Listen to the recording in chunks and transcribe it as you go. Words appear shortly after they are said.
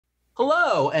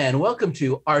Hello, and welcome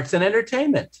to Arts and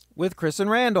Entertainment. With Chris and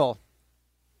Randall.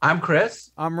 I'm Chris.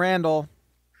 I'm Randall.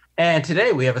 And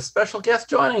today we have a special guest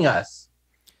joining us.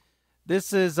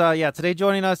 This is, today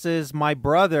joining us is my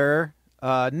brother,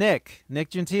 Nick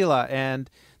Juntilla. And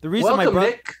the reason welcome,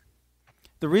 Nick.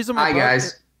 Hi,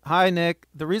 guys. Hi, Nick.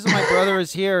 The reason my brother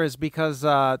is here is because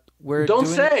Don't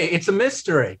say, it's a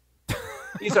mystery.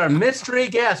 These are mystery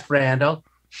guests, Randall.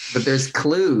 But there's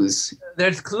clues.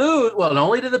 There's clues. Well,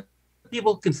 only to the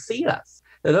people who can see us.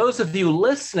 To those of you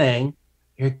listening,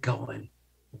 you're going,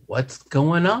 what's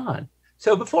going on?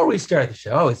 So before we start the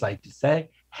show, I always like to say,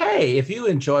 hey, if you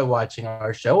enjoy watching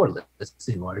our show or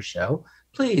listening to our show,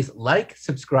 please like,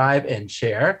 subscribe, and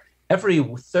share. Every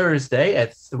Thursday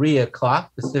at 3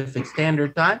 o'clock Pacific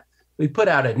Standard Time, we put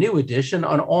out a new edition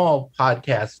on all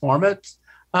podcast formats.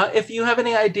 If you have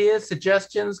any ideas,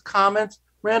 suggestions, comments,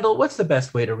 Randall, what's the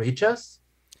best way to reach us?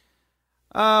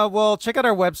 Well, check out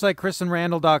our website,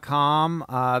 chrisandrandall.com.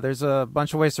 There's a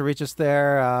bunch of ways to reach us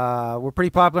there. We're pretty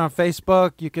popular on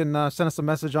Facebook. You can send us a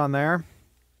message on there.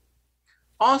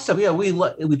 Awesome. Yeah, we'd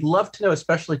love to know,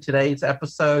 especially today's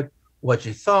episode, what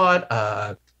you thought,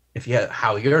 how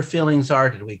your feelings are.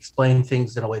 Did we explain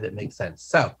things in a way that makes sense?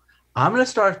 So I'm going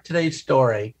to start today's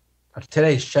show,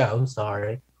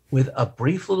 with a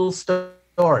brief little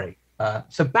story.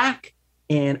 So back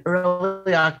in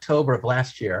early October of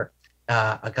last year,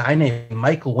 a guy named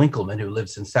Michael Winkleman, who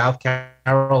lives in South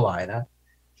Carolina,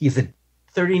 he's a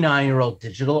 39-year-old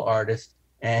digital artist,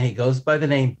 and he goes by the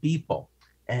name Beeple.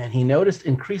 And he noticed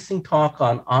increasing talk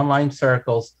on online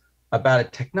circles about a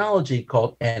technology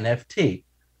called NFT,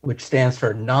 which stands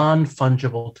for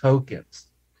non-fungible tokens,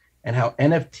 and how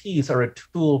NFTs are a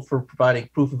tool for providing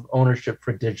proof of ownership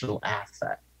for digital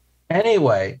asset.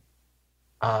 Anyway,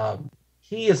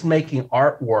 he is making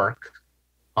artwork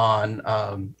on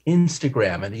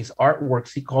Instagram, and these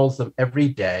artworks, he calls them every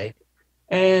day.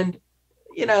 And,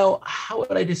 how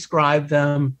would I describe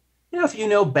them? If you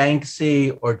know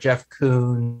Banksy or Jeff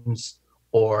Koons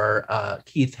or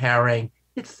Keith Haring,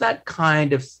 it's that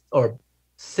kind of, or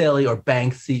silly or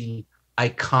Banksy,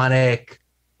 iconic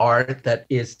art that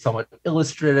is somewhat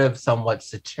illustrative, somewhat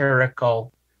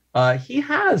satirical. He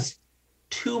has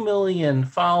 2 million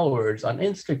followers on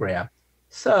Instagram.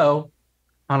 So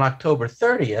on October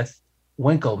 30th,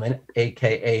 Winkleman,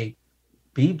 aka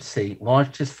Beeple,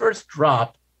 launched his first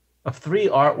drop of 3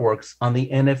 artworks on the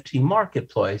NFT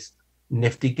marketplace,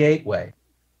 Nifty Gateway,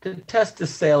 to test the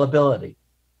saleability.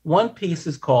 One piece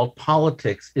is called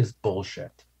Politics is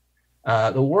Bullshit.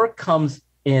 The work comes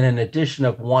in an edition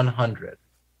of 100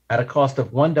 at a cost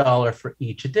of $1 for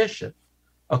each edition.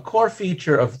 A core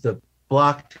feature of the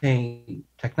blockchain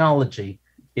technology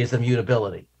is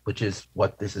immutability, which is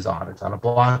what this is on. It's on a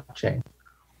blockchain.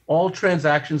 All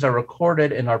transactions are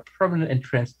recorded and are permanent and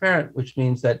transparent, which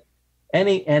means that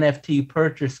any NFT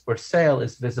purchase or sale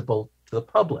is visible to the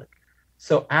public.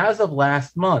 So as of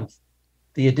last month,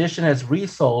 the edition has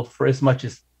resold for as much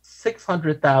as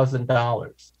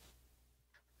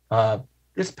 $600,000.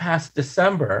 This past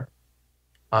December,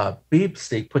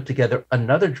 Beeple put together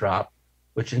another drop,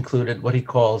 which included what he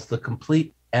calls the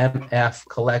complete MF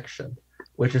collection,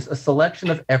 which is a selection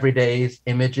of everyday's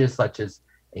images such as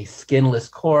a skinless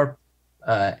corpse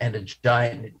and a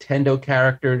giant Nintendo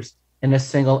characters in a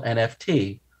single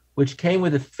NFT, which came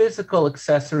with the physical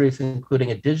accessories,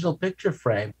 including a digital picture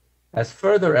frame as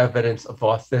further evidence of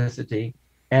authenticity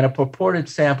and a purported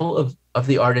sample of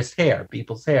the artist's hair,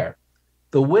 Beeple's hair.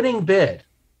 The winning bid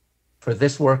for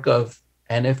this work of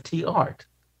NFT art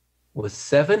was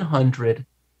 $777.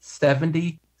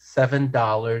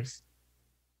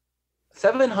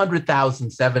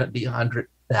 $700,700.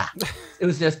 It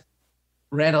was just,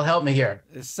 Randall, help me here.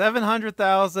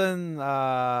 700,000,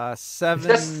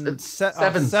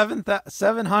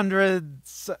 700.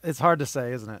 It's hard to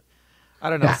say, isn't it? I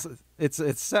don't know. Yeah.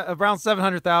 It's around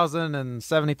 700,000 and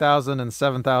 70,000 and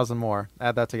 7,000 more.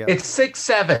 Add that together. It's 6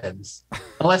 sevens,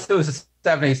 unless it was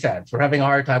 70 cents. We're having a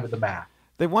hard time with the math.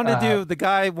 They wanted to do, the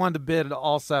guy wanted to bid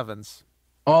all sevens.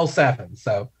 All sevens.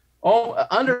 So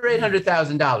under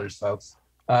 $800,000, folks.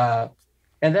 And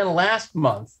then last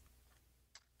month,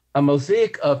 a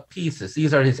mosaic of pieces.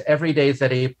 These are his everydays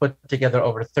that he put together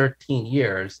over 13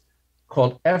 years,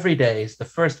 called Everydays, the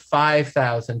first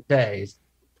 5,000 days,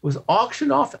 was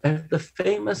auctioned off at the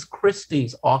famous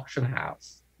Christie's auction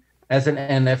house as an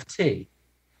NFT.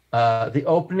 The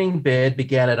opening bid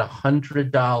began at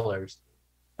 $100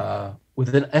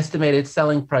 with an estimated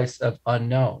selling price of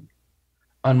unknown.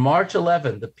 On March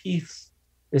 11,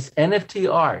 this NFT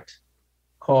art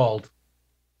called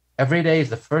Every Day is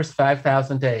the First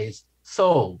 5,000 Days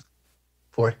sold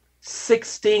for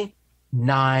 $69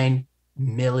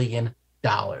 million.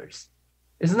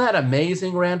 Isn't that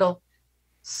amazing, Randall?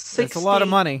 That's a lot of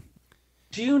money.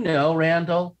 Do you know,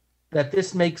 Randall, that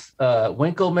this makes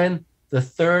Winkleman the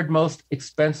third most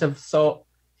expensive? So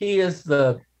he is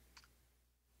there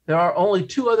are only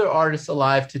two other artists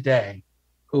alive today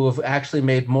who have actually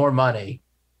made more money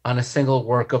on a single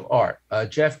work of art.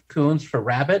 Jeff Koons for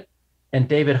Rabbit and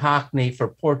David Hockney for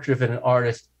Portrait of an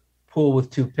Artist, Pool with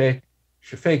Two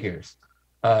Picture Figures.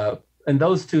 And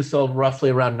those two sold roughly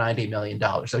around $90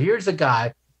 million. So here's a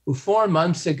guy who 4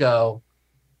 months ago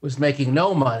was making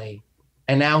no money,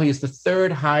 and now he's the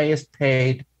third highest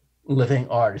paid living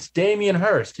artist. Damien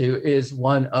Hirst, who is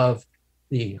one of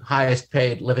the highest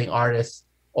paid living artists,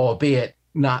 albeit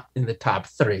not in the top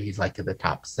 3, he's like in the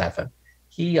top 7.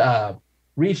 He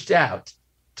reached out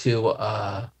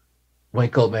to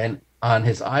Winkleman on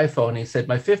his iPhone. He said,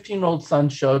 "My 15-year-old son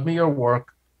showed me your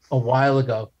work a while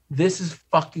ago. This is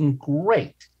fucking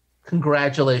great.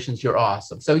 Congratulations, you're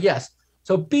awesome." So yes,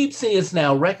 so Beepsy is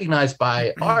now recognized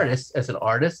by artists as an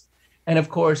artist. And of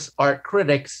course, art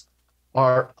critics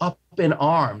are up in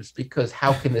arms because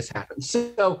how can this happen?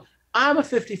 So I'm a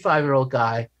 55-year-old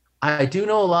guy. I do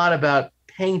know a lot about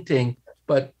painting,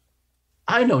 but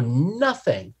I know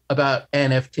nothing about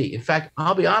NFT. In fact,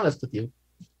 I'll be honest with you,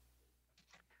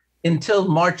 until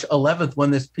March 11th, when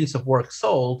this piece of work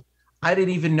sold, I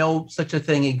didn't even know such a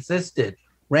thing existed.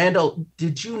 Randall,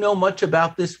 did you know much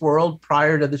about this world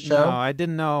prior to the show? No, I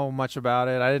didn't know much about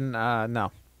it. I didn't,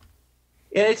 no.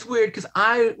 And it's weird because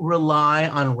I rely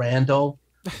on Randall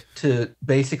to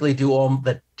basically do all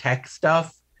the tech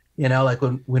stuff. You know, like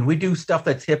when we do stuff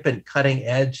that's hip and cutting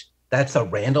edge, that's a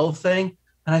Randall thing.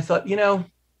 And I thought,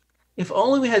 if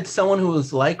only we had someone who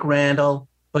was like Randall,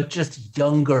 but just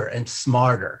younger and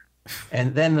smarter.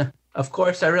 And then, of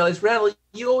course, I realized, Randall,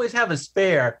 you always have a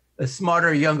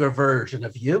smarter, younger version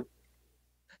of you.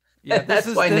 Yeah,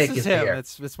 that's why Nick is him. here.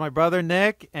 It's my brother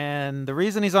Nick, and the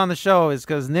reason he's on the show is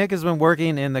because Nick has been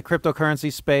working in the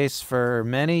cryptocurrency space for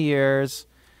many years,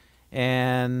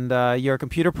 and you're a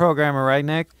computer programmer, right,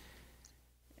 Nick?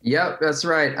 Yep, that's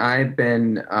right. I've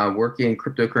been working in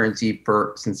cryptocurrency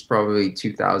since probably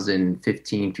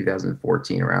 2015,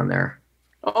 2014, around there.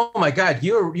 Oh my God,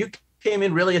 you came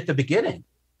in really at the beginning.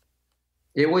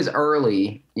 It was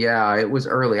early. Yeah, it was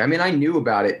early. I mean, I knew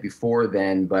about it before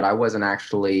then, but I wasn't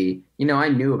actually, I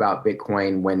knew about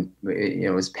Bitcoin when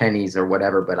it was pennies or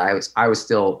whatever, but I was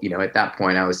still, at that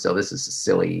point, this is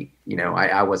silly,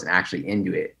 I wasn't actually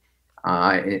into it.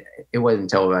 It wasn't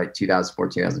until about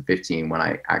 2014, 2015 when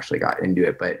I actually got into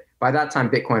it. But by that time,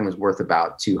 Bitcoin was worth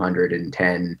about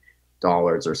 $210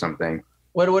 or something.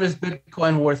 What is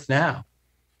Bitcoin worth now?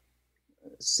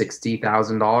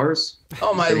 $60,000.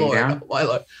 Oh my Lord! Down. My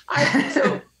Lord!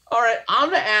 All right, I'm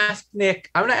going to ask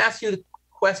Nick. I'm going to ask you the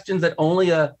questions that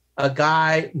only a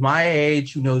guy my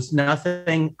age who knows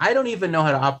nothing. I don't even know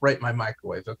how to operate my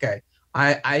microwave. Okay,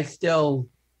 I'm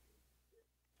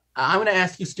going to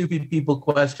ask you stupid people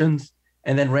questions,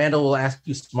 and then Randall will ask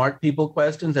you smart people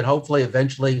questions, and hopefully,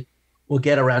 eventually, we'll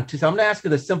get around to. So I'm going to ask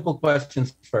you the simple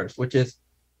questions first, which is,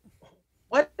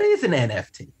 what is an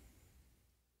NFT?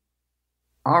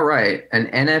 All right. An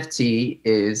NFT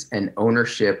is an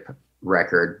ownership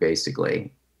record,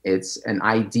 basically. It's an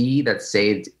ID that's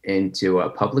saved into a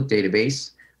public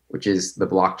database, which is the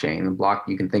blockchain.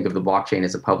 You can think of the blockchain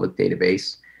as a public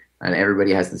database, and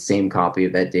everybody has the same copy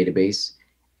of that database.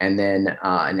 And then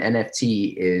an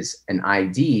NFT is an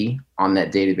ID on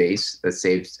that database that's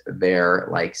saved there,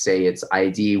 like say it's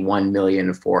ID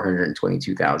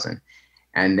 1,422,000.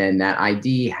 And then that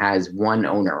ID has one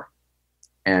owner.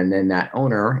 And then that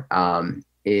owner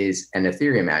is an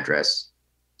Ethereum address.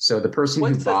 So the person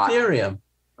who bought Ethereum?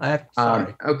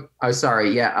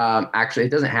 Sorry. Yeah. Actually, it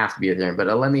doesn't have to be Ethereum, but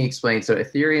let me explain. So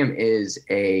Ethereum is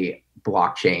a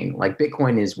blockchain. Like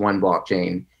Bitcoin is one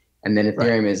blockchain, and then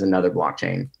Ethereum is another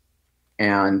blockchain.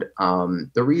 And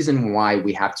the reason why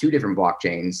we have two different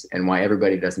blockchains and why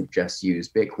everybody doesn't just use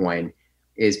Bitcoin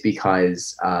is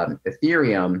because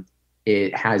Ethereum,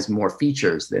 it has more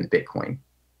features than Bitcoin.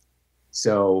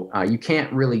 So you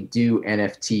can't really do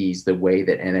NFTs the way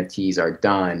that NFTs are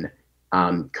done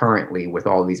currently with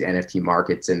all these NFT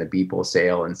markets and the Beeple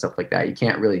sale and stuff like that. You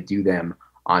can't really do them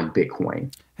on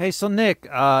Bitcoin. Hey, so Nick,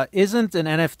 isn't an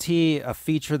NFT a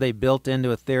feature they built into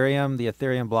Ethereum, the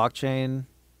Ethereum blockchain,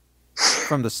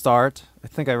 from the start? I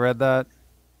think I read that.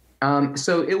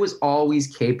 So it was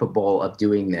always capable of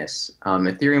doing this.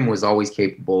 Ethereum was always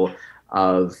capable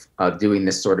of doing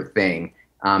this sort of thing.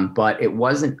 But it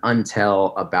wasn't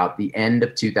until about the end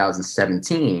of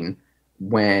 2017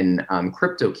 when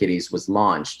CryptoKitties was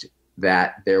launched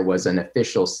that there was an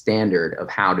official standard of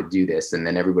how to do this, and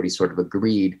then everybody sort of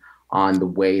agreed on the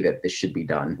way that this should be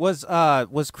done. Was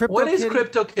Crypto? What is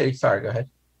CryptoKitty? Sorry, go ahead.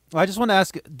 Well, I just want to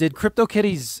ask: did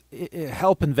CryptoKitties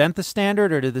help invent the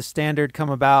standard, or did the standard come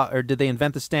about, or did they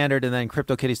invent the standard and then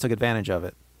CryptoKitties took advantage of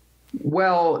it?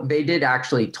 Well, they did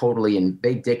actually totally, and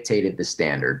they dictated the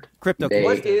standard. CryptoKitties.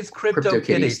 What is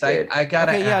CryptoKitties? I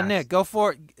gotta Okay, yeah, ask. Nick, go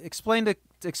for it. Explain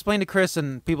to Chris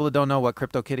and people that don't know what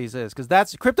CryptoKitties is, because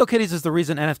that's CryptoKitties is the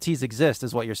reason NFTs exist,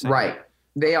 is what you're saying. Right.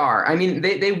 They are. I mean,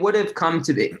 they would have come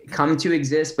to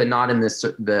exist, but not in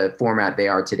the format they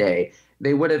are today.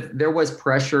 They would have. There was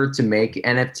pressure to make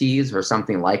NFTs or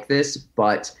something like this,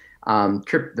 but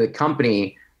the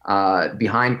company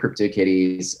behind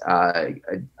CryptoKitties,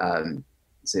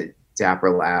 is it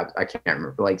Dapper Labs? I can't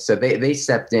remember. So they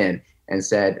stepped in and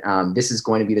said, this is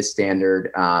going to be the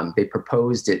standard. They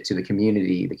proposed it to the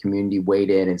community. The community weighed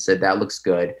in and said that looks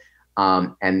good.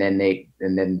 And then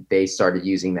they started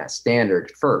using that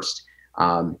standard first,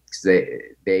 because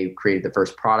they created the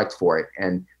first product for it.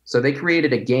 And so they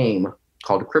created a game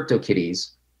called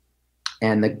CryptoKitties.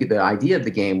 And the idea of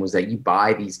the game was that you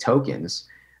buy these tokens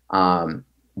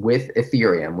with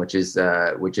Ethereum, which is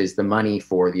the money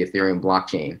for the Ethereum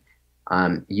blockchain.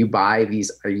 You buy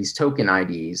these token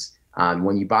IDs.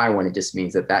 When you buy one, it just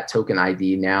means that token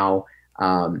ID now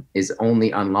is only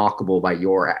unlockable by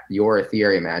your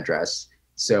Ethereum address.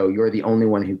 So you're the only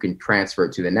one who can transfer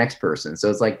it to the next person. So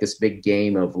it's like this big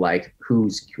game of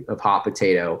who's of hot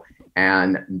potato,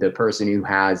 and the person who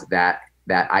has that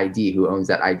ID, who owns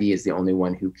that ID, is the only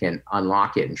one who can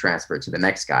unlock it and transfer it to the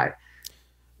next guy.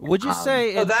 Would you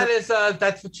say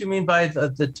that's what you mean by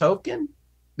the token?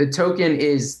 The token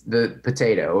is the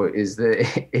potato, is the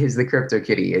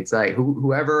CryptoKitty. It's like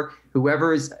whoever's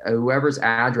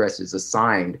address is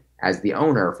assigned as the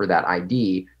owner for that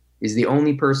ID is the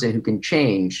only person who can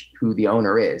change who the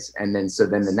owner is, and then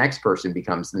the next person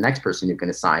becomes the next person who can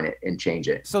assign it and change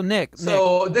it. So Nick.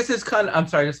 This is kind of. I'm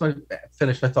sorry. I just want to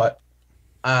finish my thought.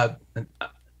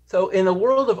 So in the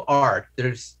world of art,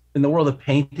 in the world of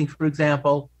painting, for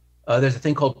example, there's a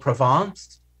thing called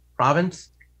provenance.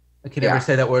 I can never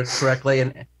say that word correctly,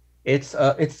 and it's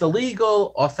the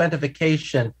legal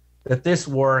authentication that this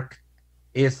work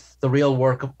is the real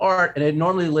work of art, and it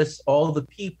normally lists all the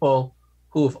people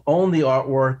who have owned the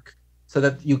artwork, so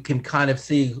that you can kind of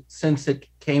see, since it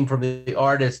came from the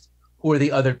artist, who are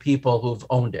the other people who've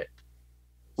owned it.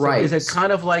 So right? Is it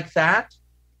kind of like that?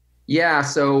 Yeah.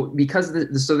 So because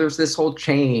there's this whole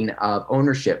chain of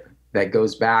ownership that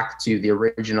goes back to the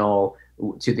original.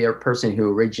 To the person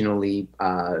who originally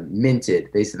minted,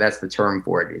 that's the term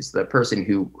for it, is the person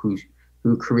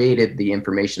who created the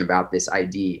information about this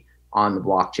ID on the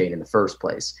blockchain in the first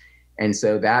place. And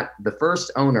so that the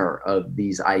first owner of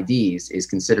these IDs is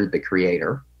considered the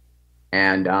creator.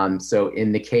 And so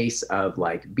in the case of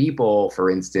Beeple,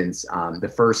 for instance,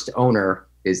 the first owner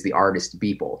is the artist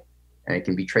Beeple, and it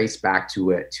can be traced back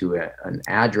to an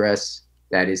address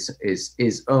that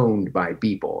is owned by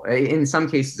Beeple. In some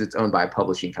cases, it's owned by a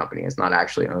publishing company. It's not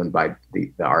actually owned by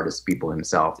the artist Beeple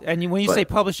himself. And when you say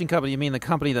publishing company, you mean the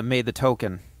company that made the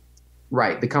token?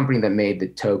 Right, the company that made the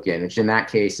token, which in that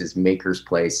case is Maker's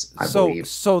Place, I believe.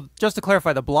 So just to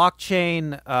clarify, the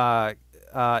blockchain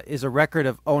is a record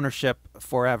of ownership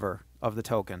forever of the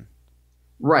token.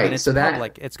 Right. And it's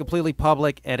public. It's completely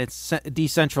public, and it's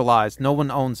decentralized. No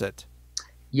one owns it.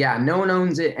 Yeah, no one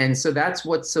owns it, and so that's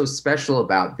what's so special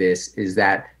about this is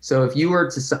that. So if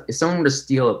someone were to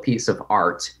steal a piece of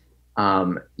art,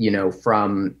 from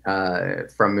a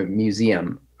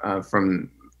museum, from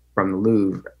the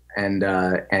Louvre, and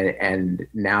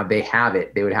now they have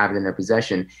it, they would have it in their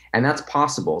possession, and that's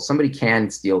possible. Somebody can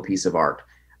steal a piece of art.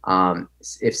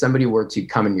 If somebody were to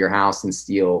come into your house and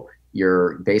steal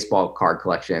your baseball card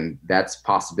collection, that's a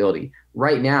possibility.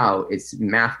 Right now, it's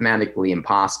mathematically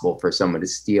impossible for someone to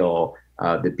steal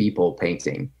the Beeple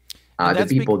painting, the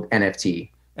Beeple NFT.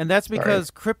 And that's because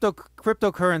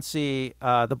cryptocurrency,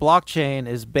 the blockchain,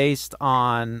 is based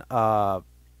on an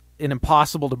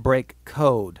impossible to break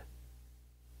code.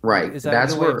 Right. Is that a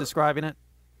good way of describing it?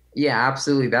 Yeah,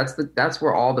 absolutely. That's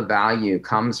where all the value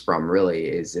comes from, really,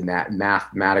 is in that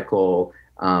mathematical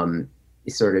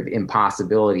sort of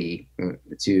impossibility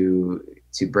to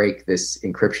break this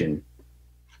encryption.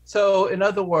 So in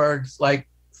other words,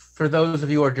 for those of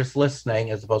you who are just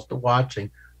listening as opposed to watching,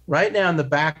 right now in the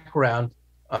background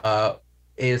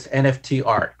is NFT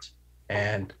art.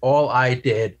 And all I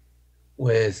did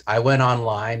was I went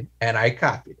online and I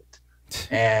copied it.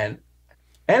 And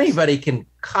anybody can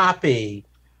copy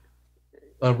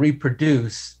or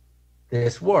reproduce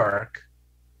this work,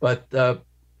 but the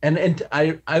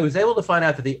I was able to find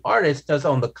out that the artist does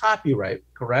own the copyright,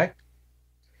 correct?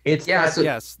 It's Yeah, not, so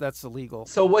Yes, that's illegal.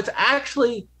 so what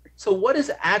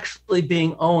is actually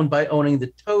being owned by owning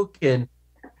the token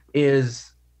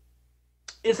is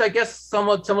I guess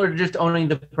somewhat similar to just owning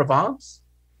the Provence,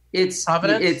 it's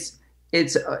Providence.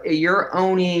 you're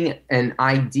owning an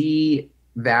ID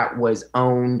that was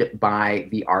owned by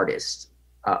the artist,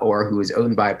 or who was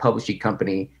owned by a publishing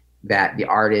company that the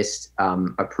artist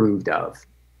approved of,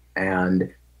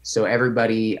 and so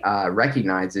everybody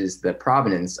recognizes the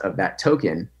provenance of that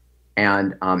token,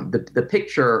 and the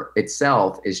picture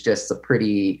itself is just a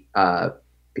pretty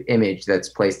image that's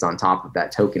placed on top of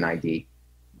that token ID.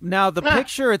 Now, the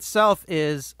picture itself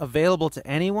is available to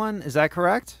anyone. Is that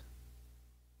correct?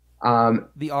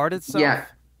 The art itself? Yeah.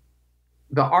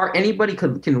 The art, anybody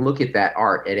can look at that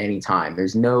art at any time.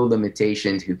 There's no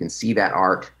limitations who can see that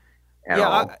art at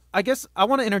all. I guess I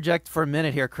want to interject for a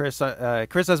minute here, Chris.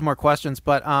 Chris has more questions,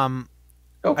 but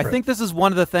I think this is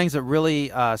one of the things that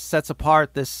really sets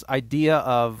apart this idea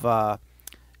of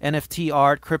NFT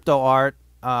art, crypto art,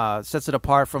 sets it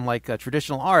apart from like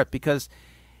traditional art, because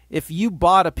if you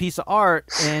bought a piece of art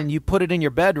and you put it in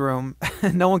your bedroom,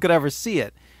 no one could ever see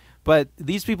it. But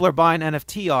these people are buying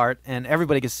NFT art and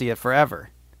everybody can see it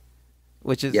forever,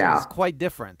 which is quite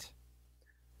different.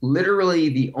 Literally,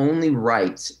 the only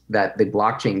right that the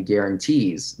blockchain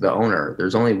guarantees the owner,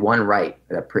 there's only one right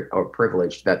or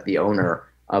privilege that the owner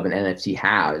of an NFT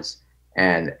has,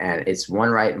 and it's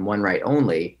one right and one right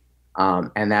only,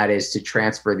 and that is to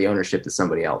transfer the ownership to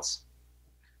somebody else.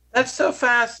 That's so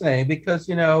fascinating because,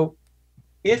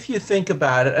 if you think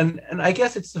about it, and I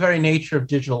guess it's the very nature of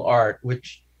digital art,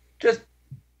 which just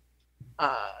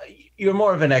you're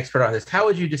more of an expert on this. How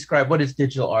would you describe what is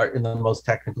digital art in the most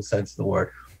technical sense of the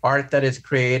word? Art that is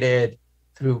created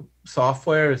through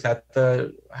software? Is that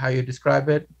how you describe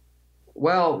it?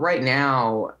 Well, right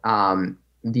now,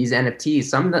 these NFTs,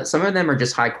 some of them are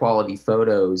just high quality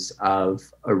photos of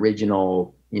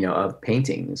original, of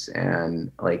paintings and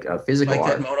like physical like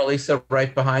art. That Mona Lisa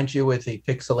right behind you with the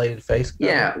pixelated face cover?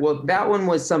 Yeah, well, that one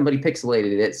was somebody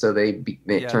pixelated it, so they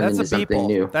turned into something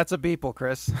new. That's a Beeple,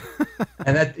 Chris.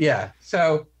 And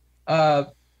so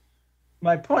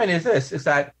my point is this: is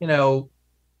that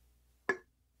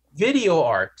video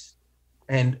art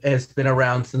and has been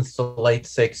around since the late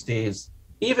 60s.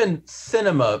 Even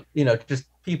cinema, just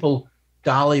people,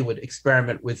 Dolly would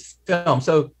experiment with film.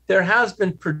 So there has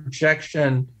been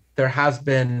projection, there has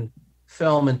been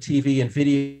film and TV and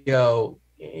video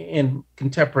in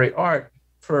contemporary art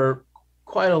for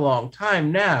quite a long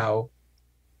time now,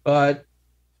 but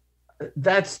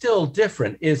that's still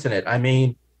different, isn't it? I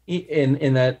mean,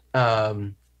 in that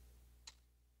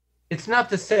it's not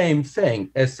the same thing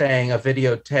as saying a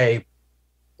videotape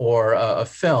or a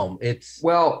film.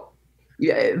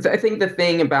 Yeah, I think the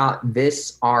thing about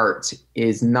this art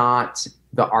is not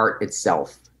the art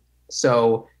itself.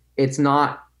 So it's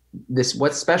not this.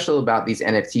 What's special about these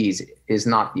NFTs is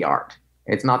not the art.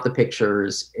 It's not the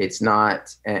pictures. It's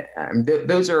not.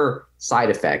 Those are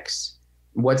side effects.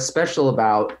 What's special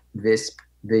about these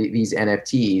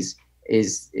NFTs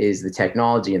is the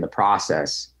technology and the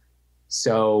process.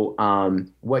 So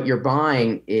what you're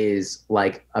buying is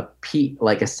like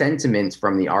a sentiment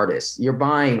from the artist. You're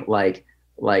buying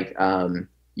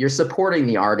you're supporting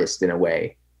the artist in a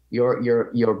way.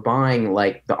 You're buying,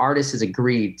 like, the artist has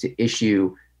agreed to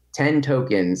issue 10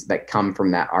 tokens that come from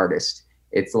that artist.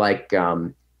 It's like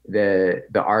the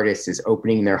artist is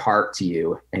opening their heart to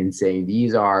you and saying,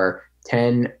 these are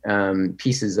 10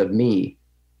 pieces of me,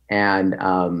 and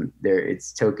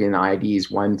it's token IDs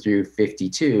 1 through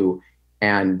 52,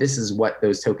 and this is what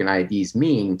those token IDs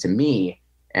mean to me.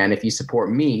 And if you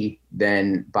support me,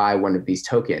 then buy one of these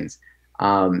tokens.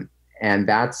 And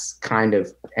that's kind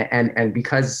of, and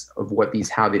because of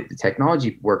how the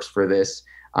technology works for this,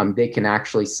 they can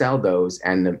actually sell those,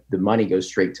 and the money goes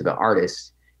straight to the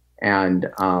artist. And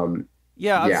on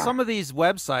some of these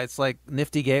websites like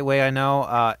Nifty Gateway, I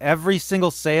know every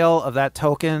single sale of that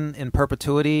token in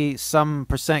perpetuity, some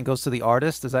percent goes to the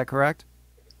artist. Is that correct?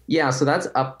 Yeah, so that's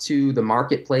up to the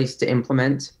marketplace to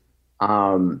implement.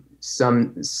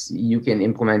 Some you can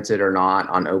implement it or not.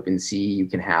 On OpenSea, you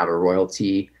can have a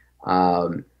royalty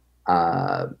for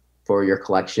your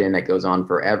collection that goes on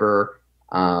forever.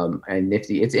 And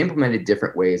Nifty, it's implemented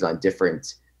different ways on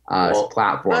different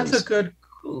platforms. That's a good.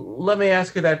 Let me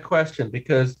ask you that question,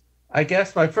 because I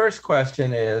guess my first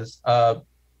question is,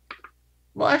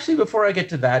 actually, before I get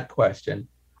to that question,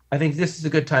 I think this is a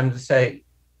good time to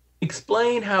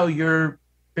explain how your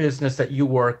business that you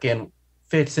work in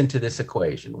fits into this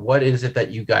equation. What is it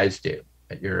that you guys do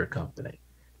at your company?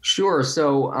 Sure.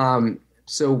 So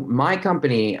So my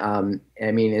company, I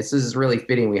mean, this is really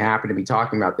fitting. We happen to be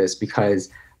talking about this because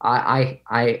my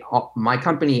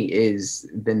company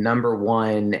is the number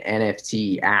one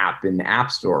NFT app in the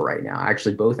App Store right now.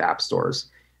 Actually, both app stores.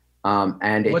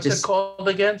 And what's it called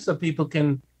again, so people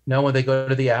can know when they go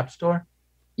to the App Store?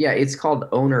 Yeah, it's called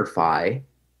OwnerFi,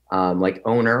 like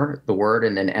owner, the word,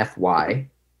 and then FY.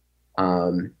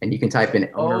 And you can type in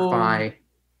OwnerFi.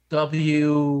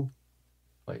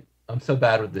 Wait, I'm so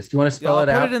bad with this. Do you want to spell it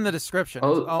out? I'll put it in the description.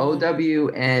 OwnerFi,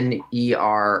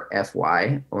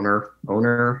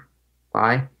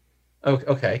 OwnerFi.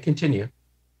 Okay, continue.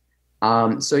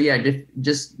 So yeah,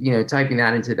 just typing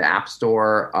that into the App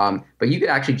Store. But you could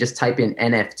actually just type in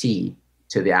NFT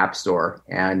to the App Store,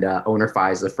 and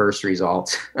OwnerFi is the first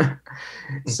result.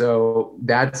 So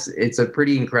it's a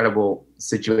pretty incredible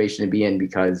situation to be in,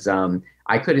 because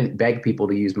I couldn't beg people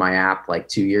to use my app like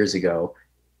 2 years ago,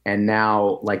 and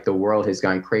now like the world has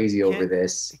gone crazy over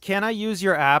this. Can I use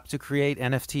your app to create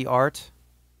NFT art?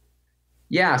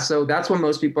 Yeah, so that's what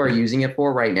most people are using it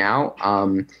for right now.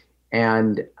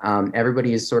 And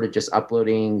everybody is sort of just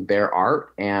uploading their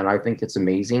art, and I think it's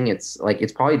amazing. It's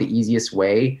probably the easiest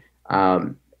way.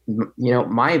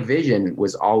 My vision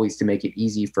was always to make it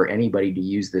easy for anybody to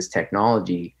use this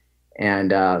technology,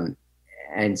 and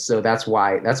so that's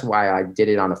why I did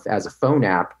it as a phone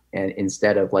app, and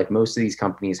instead of like most of these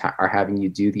companies are having you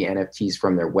do the NFTs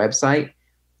from their website,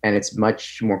 and it's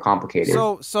much more complicated.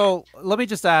 So let me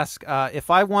just ask, if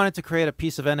I wanted to create a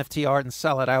piece of NFT art and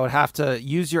sell it, I would have to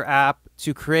use your app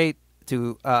to create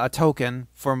a token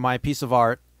for my piece of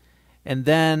art. And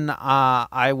then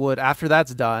I would, after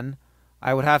that's done,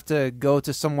 I would have to go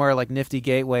to somewhere like Nifty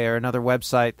Gateway or another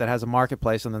website that has a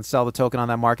marketplace and then sell the token on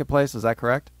that marketplace. Is that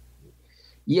correct?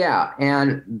 Yeah,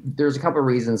 and there's a couple of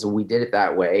reasons we did it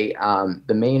that way.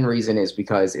 The main reason is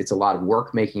because it's a lot of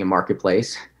work making a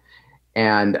marketplace.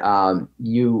 And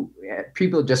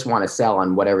people just want to sell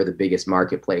on whatever the biggest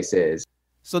marketplace is.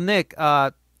 So Nick,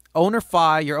 your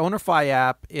OwnerFi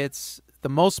app, it's the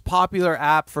most popular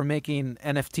app for making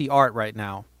NFT art right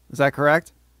now. Is that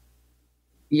correct?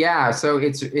 Yeah. So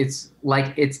it's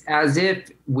as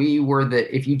if we were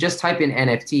if you just type in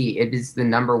NFT, it is the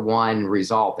number one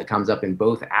result that comes up in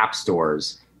both app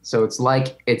stores. So it's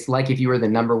like if you were the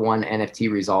number one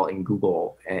NFT result in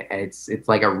Google. It's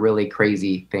like a really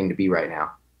crazy thing to be right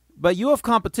now. But you have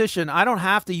competition. I don't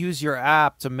have to use your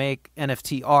app to make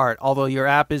NFT art, although your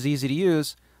app is easy to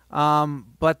use.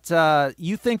 But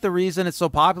you think the reason it's so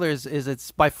popular is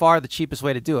it's by far the cheapest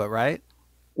way to do it, right?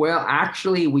 Well,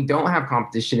 actually, we don't have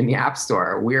competition in the App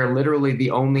Store. We are literally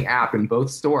the only app in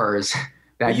both stores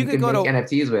that you can make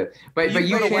NFTs with. But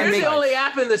you can make the only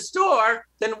app in the store,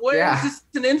 then where is this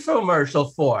an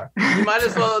infomercial for? You might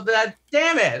as well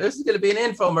damn it, this is going to be an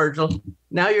infomercial.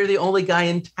 Now you're the only guy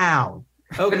in town.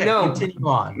 Okay, continue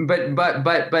on.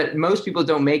 But most people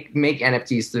don't make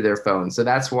NFTs through their phone. So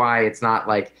that's why it's not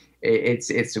like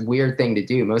it's a weird thing to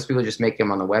do. Most people just make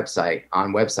them on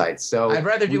websites. So I'd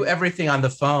rather do everything on the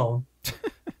phone.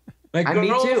 My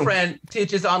girlfriend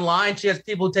teaches online. She has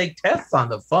people take tests on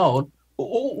the phone.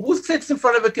 Who sits in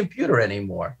front of a computer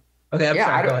anymore? Okay, I'm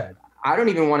sorry. Go ahead. I don't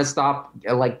even want to stop,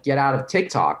 get out of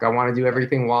TikTok. I want to do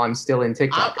everything while I'm still in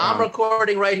TikTok. I'm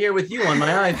recording right here with you on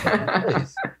my iPhone.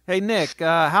 Please. Hey Nick,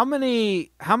 how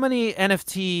many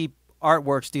NFT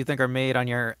artworks do you think are made on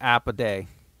your app a day?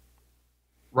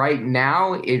 Right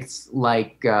now, it's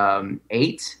like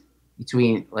 8,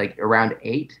 between around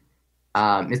 8.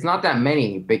 It's not that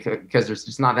many because there's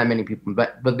just not that many people,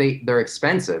 but they're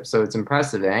expensive, so it's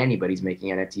impressive that anybody's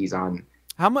making NFTs on.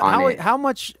 How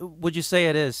much would you say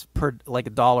it is per a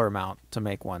dollar amount to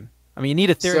make one? I mean, you need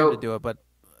Ethereum to do it, but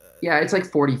yeah, it's like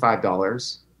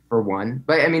 $45 for one.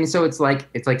 But I mean, so it's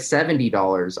like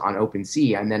 $70 on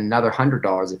OpenSea, and then another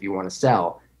 $100 if you want to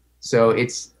sell. So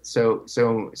it's so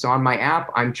on my app,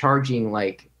 I'm charging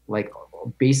like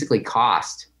basically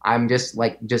cost. I'm just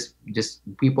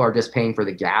people are just paying for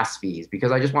the gas fees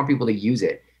because I just want people to use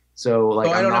it. So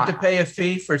I don't have to pay a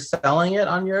fee for selling it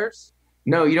on yours?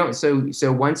 No, you don't.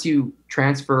 So once you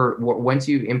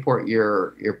import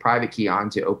your private key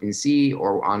onto OpenSea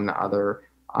or on other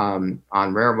on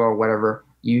Rarible or whatever,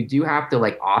 you do have to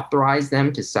authorize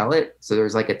them to sell it. So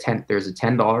there's a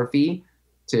 $10 fee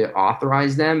to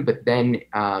authorize them, but then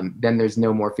there's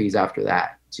no more fees after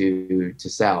that to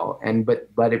sell.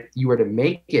 But if you were to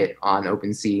make it on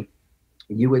OpenSea,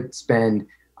 you would spend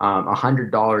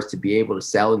 $100 to be able to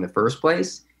sell in the first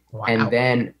place. Wow. And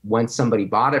then once somebody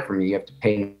bought it from you, you have to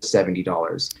pay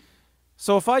 $70.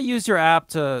 So if I use your app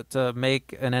to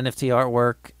make an NFT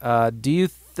artwork, do you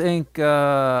think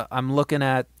I'm looking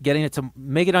at getting it to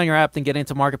make it on your app, then getting it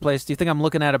to marketplace? Do you think I'm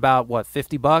looking at about what,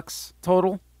 $50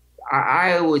 total?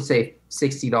 I would say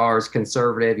 $60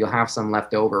 conservative. You'll have some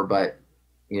left over, but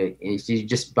if you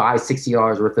just buy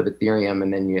 $60 worth of Ethereum,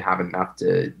 and then you have enough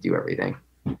to do everything.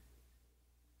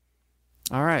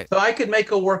 All right. So I could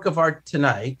make a work of art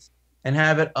tonight and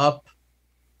have it up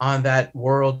on that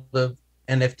world of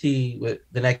NFT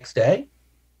the next day.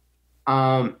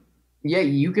 Yeah,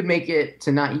 you could make it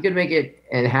tonight. You could make it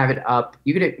and have it up.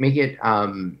 You could make it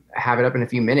have it up in a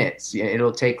few minutes.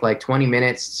 It'll take like 20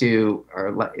 minutes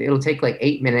it'll take like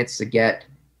 8 minutes to get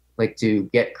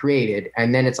created,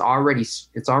 and then it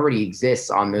already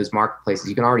exists on those marketplaces.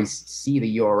 You can already see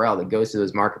the URL that goes to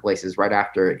those marketplaces right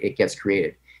after it gets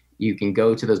created. You can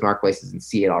go to those marketplaces and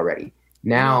see it already.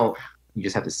 Now you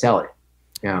just have to sell it.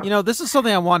 Yeah. This is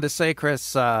something I wanted to say,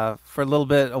 Chris, for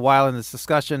a while in this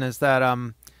discussion, is that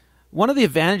one of the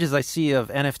advantages I see of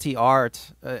NFT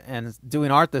art and doing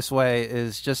art this way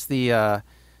is just the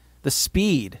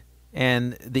speed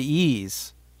and the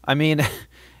ease. I mean,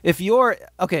 if you're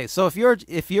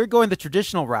going the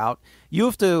traditional route, you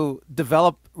have to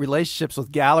develop relationships with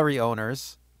gallery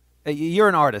owners. You're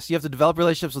an artist. You have to develop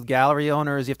relationships with gallery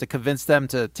owners. You have to convince them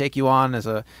to take you on as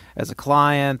a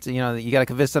client. You got to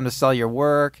convince them to sell your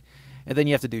work, and then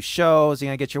you have to do shows. You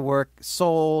got to get your work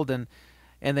sold, and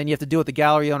then you have to do what the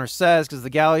gallery owner says, because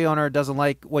the gallery owner doesn't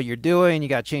like what you're doing. You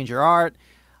got to change your art.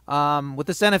 With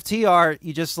this NFT art,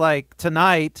 you just like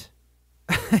tonight,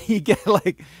 you get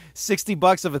like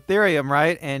 $60 of Ethereum,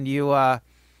 right? And you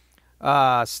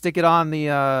stick it on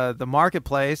the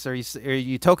marketplace, or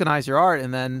you tokenize your art,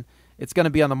 and then it's going to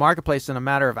be on the marketplace in a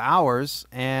matter of hours,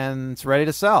 and it's ready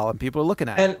to sell, and people are looking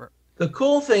at it. And the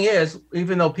cool thing is,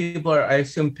 even though people are, I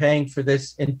assume, paying for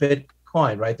this in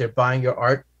Bitcoin, right? They're buying your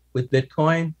art with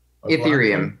Bitcoin?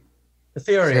 Ethereum.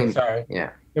 Ethereum, sorry.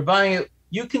 Yeah. You're buying it.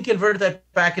 You can convert that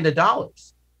back into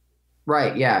dollars.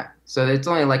 Right, yeah. So it's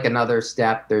only like another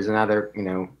step. There's another,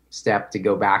 step to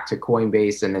go back to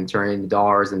Coinbase and then turn it into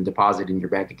dollars and deposit in your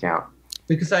bank account.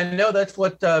 Because I know that's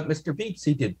what Mr.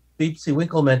 Beeple did. Beeple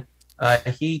Winkleman,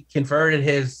 he converted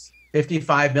his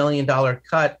 $55 million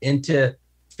cut into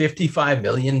 $55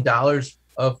 million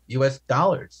of US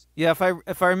dollars. Yeah,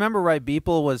 if I remember right,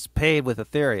 Beeple was paid with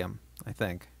Ethereum, I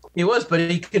think. He was, but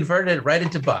he converted it right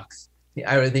into bucks.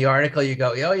 I read the article, you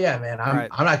go, oh yeah, man,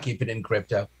 I'm not keeping it in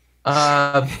crypto.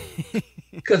 Because,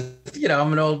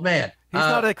 I'm an old man. He's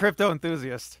not a crypto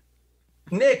enthusiast.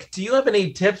 Nick, do you have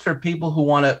any tips for people who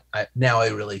want to, now I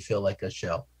really feel like a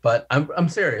shill, but I'm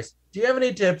serious. Do you have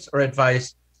any tips or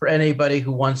advice for anybody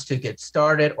who wants to get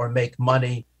started or make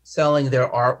money selling their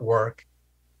artwork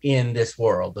in this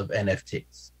world of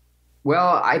NFTs?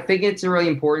 Well, I think it's really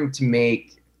important to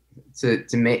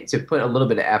put a little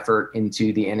bit of effort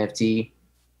into the NFT.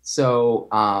 So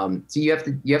you have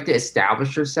to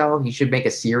establish yourself. You should make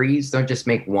a series. Don't just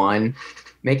make one.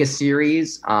 Make a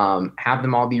series. Have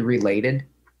them all be related.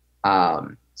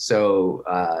 Like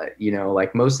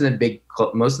most of the big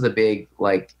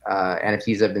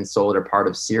NFTs that have been sold are part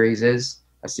of a series,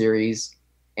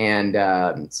 and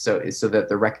so that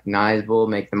they're recognizable.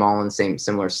 Make them all in the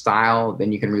similar style.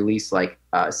 Then you can release like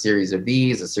a series of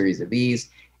these,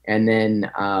 and then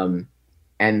I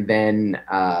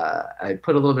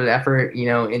put a little bit of effort,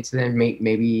 into them.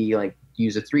 Maybe like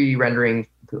use a 3D rendering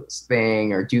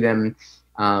thing, or do them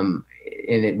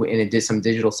in some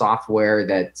digital software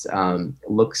that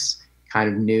looks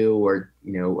kind of new or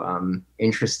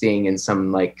interesting in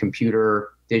some like computer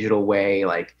digital way,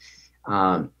 like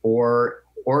or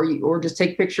just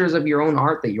take pictures of your own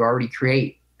art that you already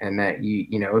create, and that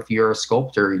if you're a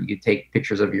sculptor, you take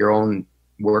pictures of your own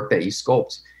work that you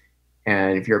sculpt.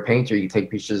 And if you're a painter, you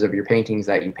take pictures of your paintings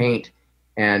that you paint,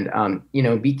 and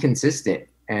be consistent,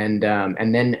 and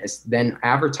then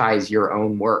advertise your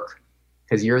own work,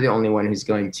 because you're the only one who's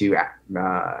going to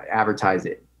advertise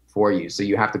it for you. So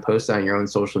you have to post on your own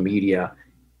social media,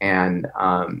 and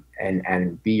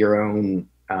be your own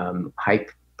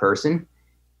hype person,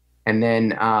 and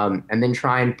then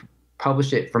try and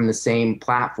publish it from the same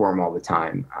platform all the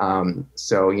time.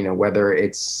 So whether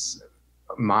it's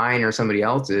mine or somebody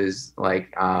else's,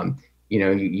 like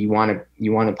you want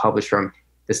to publish from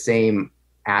the same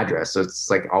address, so it's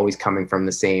like always coming from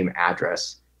the same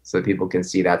address, so that people can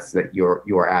see that's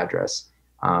your address.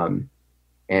 That's,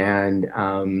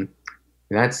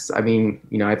 I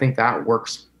think that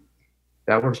works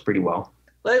pretty well.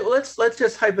 Let's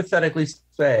just hypothetically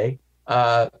say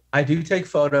I do take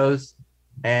photos,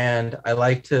 and I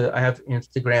have an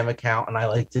Instagram account, and I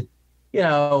like to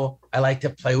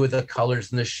play with the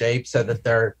colors and the shapes so that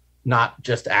they're not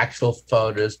just actual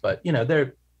photos, but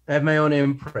they're I have my own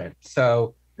imprint.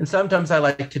 So, and sometimes I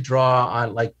like to draw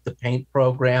on like the paint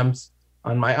programs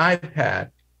on my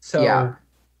iPad. Yeah. So,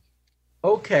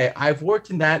 okay, I've worked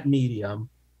in that medium.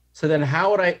 So then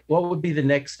what would be the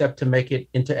next step to make it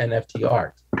into NFT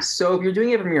art? So if you're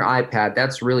doing it from your iPad,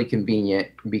 that's really convenient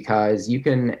because you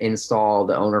can install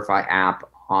the OwnerFi app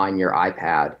on your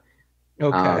iPad.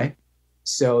 Okay.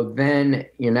 So then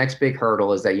your next big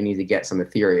hurdle is that you need to get some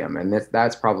Ethereum, and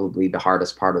that's probably the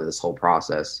hardest part of this whole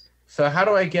process. So how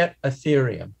do I get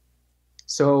Ethereum?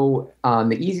 So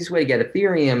the easiest way to get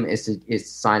Ethereum is to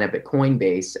sign up at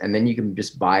Coinbase, and then you can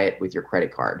just buy it with your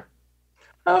credit card.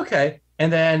 Okay.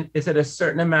 And then is it a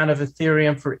certain amount of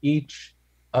Ethereum for each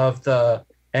of the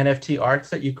NFT arts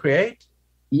that you create?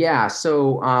 Yeah.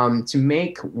 So to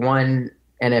make one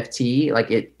NFT, like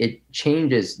it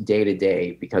changes day to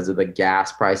day because of the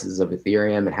gas prices of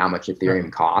Ethereum and how much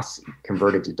Ethereum costs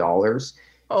converted to dollars.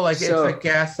 Oh, like it's like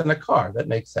gas in a car. That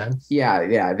makes sense.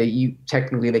 Yeah.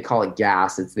 Technically they call it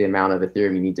gas. It's the amount of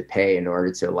Ethereum you need to pay in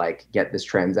order to like get this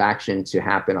transaction to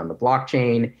happen on the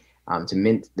blockchain, to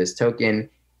mint this token.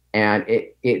 And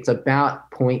it's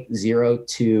about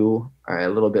 0.02 or a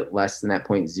little bit less than that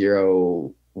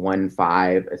 0.015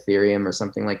 Ethereum or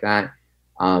something like that,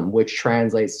 which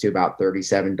translates to about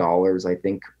 $37, I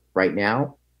think, right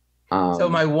now.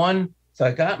 So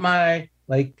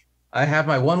I have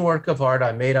my one work of art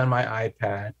I made on my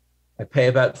iPad. I pay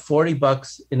about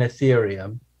 $40 in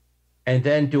Ethereum. And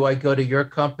then do I go to your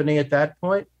company at that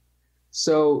point?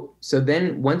 So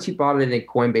then once you bought it at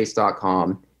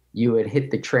Coinbase.com, you would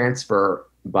hit the transfer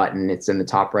button. It's in the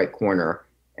top right corner.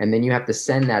 And then you have to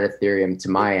send that Ethereum to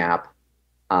my app,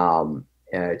 to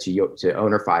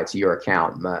OwnerFi, to your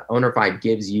account. OwnerFi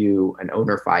gives you an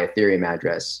OwnerFi Ethereum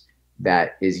address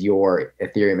that is your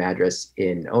Ethereum address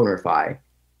in OwnerFi.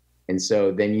 And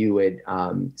so then you would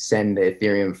send the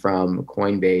Ethereum from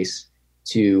Coinbase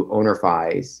to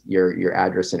OwnerFi, your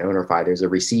address in OwnerFi. There's a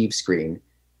receive screen.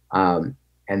 And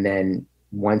then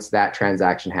once that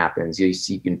transaction happens,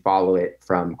 you can follow it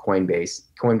from Coinbase.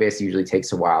 Coinbase usually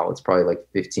takes a while. It's probably like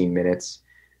 15 minutes.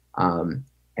 And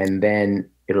then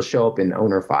it'll show up in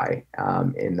OwnerFi.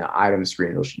 In the item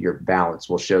screen, your balance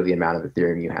will show the amount of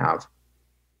Ethereum you have.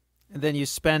 And then you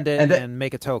spend it and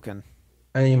make a token.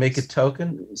 And you make a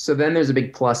token? So then there's a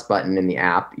big plus button in the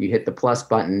app. You hit the plus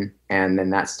button, and then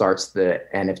that starts the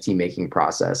NFT making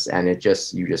process. And it's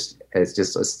just a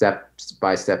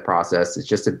step-by-step process. It's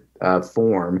just a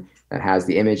form that has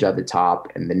the image at the top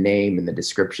and the name and the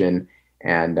description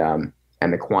and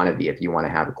the quantity if you want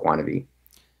to have a quantity.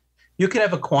 You can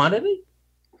have a quantity?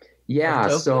 Yeah.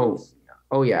 So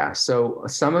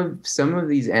some of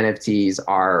these NFTs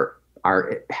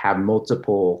have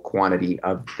multiple quantity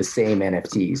of the same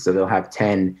NFTs. So they'll have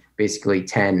 10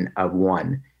 of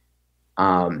one.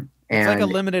 And it's like a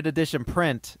limited edition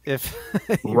print if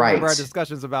you remember our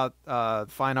discussions about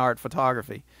fine art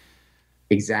photography.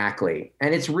 Exactly.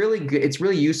 And it's really good. It's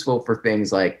really useful for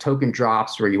things like token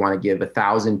drops where you want to give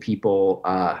 1,000 people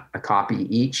a copy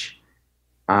each.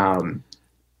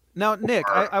 Now, Nick,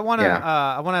 I want to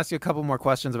ask you a couple more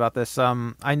questions about this.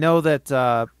 I know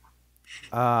that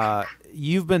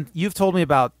you've told me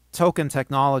about token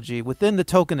technology. Within the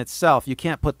token itself, you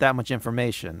can't put that much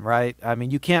information, right? I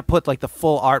mean, you can't put like the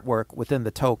full artwork within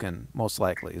the token, most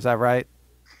likely. Is that right?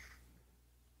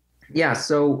 Yeah.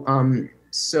 So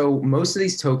most of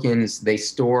these tokens, they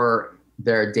store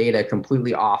their data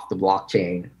completely off the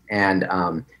blockchain, and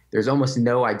there's almost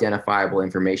no identifiable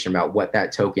information about what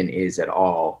that token is at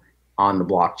all on the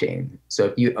blockchain. So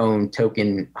if you own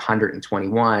token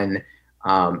 121,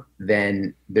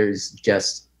 then there's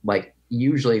just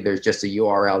usually there's just a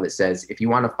URL that says, if you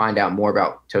want to find out more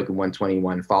about token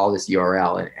 121, follow this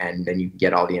URL and then you can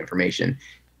get all the information.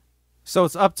 So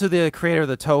it's up to the creator of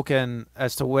the token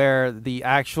as to where the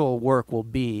actual work will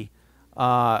be.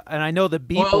 And I know that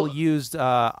Beeple used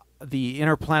the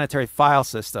interplanetary file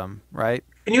system, right?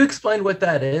 Can you explain what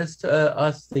that is to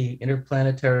us, the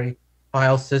interplanetary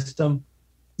file system?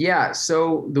 Yeah,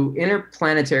 so the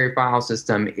interplanetary file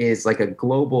system is like a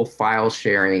global file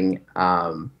sharing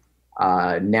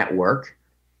network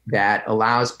that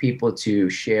allows people to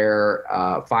share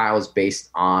files based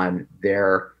on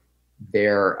their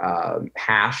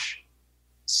hash.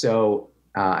 So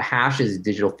hash is a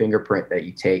digital fingerprint that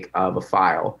you take of a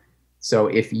file. So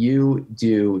if you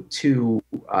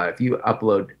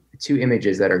upload two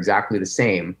images that are exactly the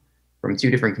same from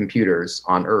two different computers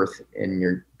on Earth, and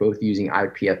you're both using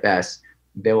IPFS,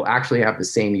 they'll actually have the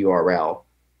same URL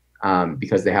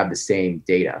because they have the same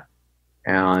data.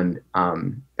 And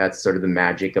that's sort of the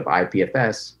magic of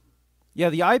IPFS. Yeah,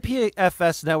 the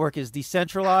IPFS network is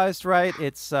decentralized, right?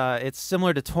 It's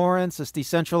similar to torrents. It's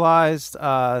decentralized.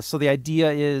 So the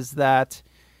idea is that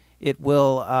it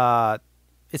will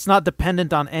it's not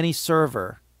dependent on any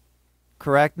server,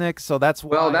 correct, Nick? So that's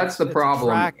why that's the problem.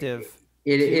 Attractive.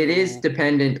 It is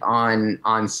dependent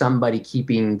on somebody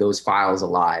keeping those files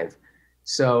alive.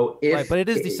 So right, but it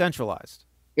is decentralized.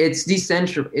 It's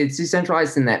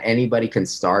decentralized in that anybody can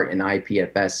start an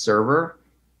IPFS server.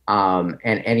 And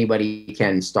anybody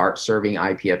can start serving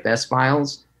IPFS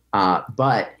files.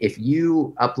 But if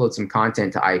you upload some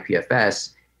content to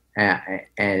IPFS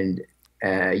and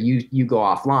you go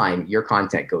offline, your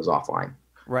content goes offline.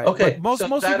 Right. Okay. But most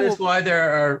that people, is why there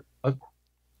are.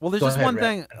 Well, there's just one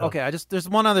thing. Okay, there's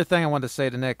one other thing I wanted to say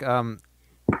to Nick.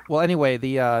 Well, anyway,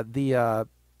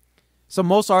 so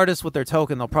most artists with their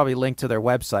token, they'll probably link to their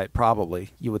website. Probably,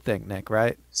 you would think, Nick,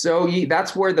 right? So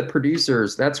that's where the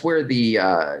producers, the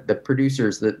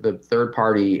third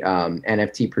party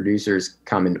NFT producers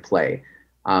come into play,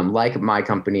 like my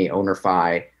company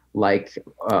OwnerFi, like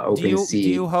OpenSea. Do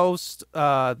you host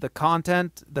the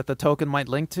content that the token might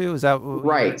link to? Is that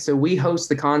right? So we host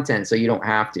the content, so you don't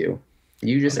have to.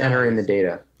 You just enter in the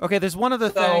data. Okay, there's one other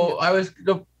thing.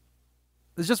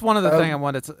 There's just one other thing I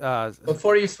wanted to.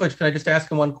 Before you switch, can I just ask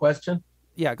him one question?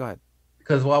 Yeah, go ahead.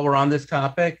 Because while we're on this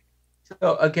topic,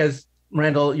 because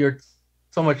Randall, you're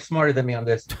so much smarter than me on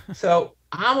this. So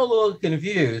I'm a little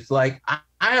confused. Like I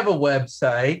have a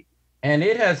website and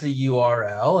it has a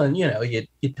URL, and you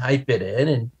type it in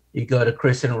and you go to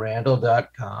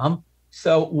chrisandrandall.com.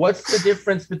 So what's the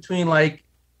difference between like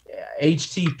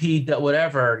HTTP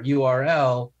whatever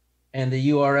URL and the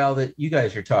URL that you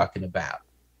guys are talking about?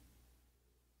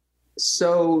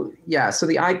 So the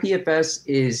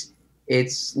IPFS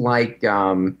it's like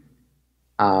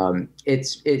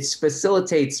it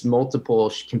facilitates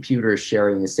multiple computers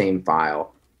sharing the same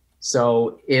file.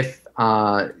 So if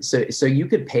so you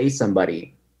could pay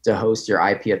somebody to host your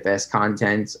IPFS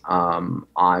content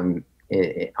on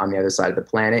the other side of the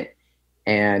planet,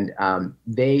 and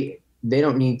they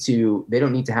don't need to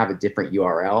have a different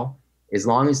URL. As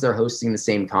long as they're hosting the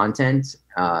same content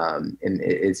and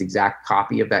its exact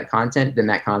copy of that content, then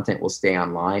that content will stay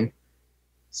online.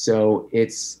 So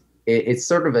it's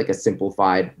sort of like a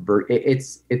simplified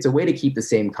it's a way to keep the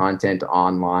same content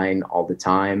online all the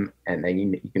time, and then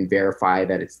you can verify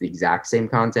that it's the exact same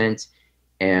content,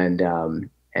 and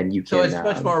you can. So it's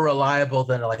much more reliable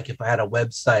than like if I had a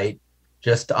website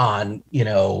just on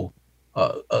a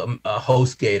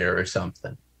HostGator or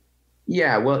something.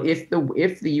 Yeah, well, if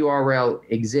the URL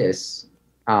exists,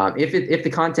 if the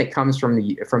content comes from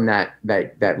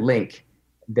that link,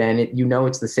 then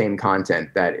it's the same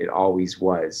content that it always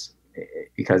was,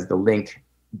 because the link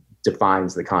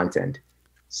defines the content.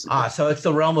 So it's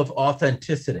the realm of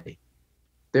authenticity.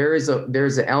 There's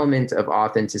an element of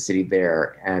authenticity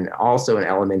there, and also an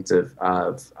element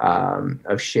of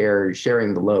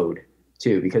sharing the load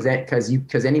too,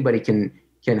 because anybody can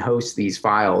host these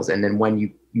files, and then when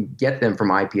you get them from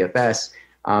IPFS,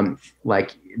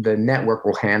 like the network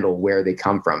will handle where they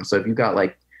come from. So if you've got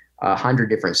like 100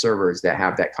 different servers that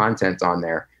have that content on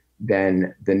there,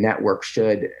 then the network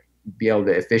should be able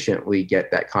to efficiently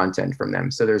get that content from them.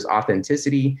 So there's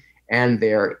authenticity, and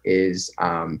there is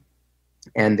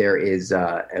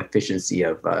efficiency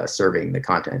of serving the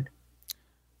content.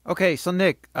 Okay, so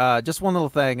Nick, just one little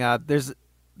thing. There's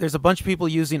a bunch of people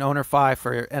using OwnerFi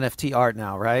for NFT art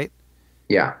now, right?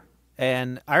 Yeah.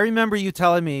 And I remember you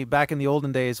telling me back in the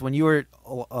olden days when you were,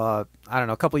 I don't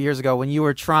know, a couple of years ago, when you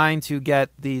were trying to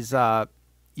get these your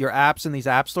apps in these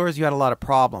app stores, you had a lot of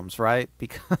problems, right?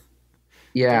 Because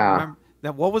yeah.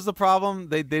 Now, what was the problem?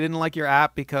 They didn't like your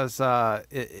app because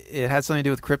it had something to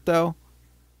do with crypto?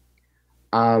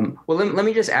 Well, let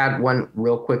me just add one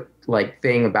real quick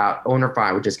thing about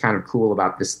OwnerFi, which is kind of cool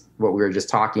about this, what we were just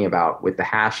talking about with the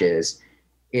hashes,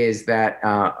 is that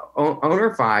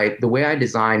OwnerFi, the way I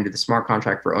designed the smart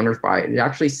contract for OwnerFi, it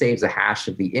actually saves a hash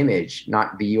of the image,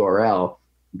 not the URL,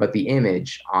 but the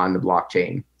image on the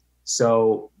blockchain.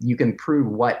 So you can prove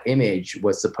what image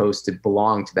was supposed to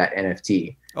belong to that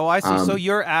NFT. Oh, I see. So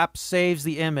your app saves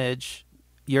the image,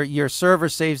 your server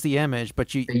saves the image,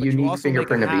 but you unique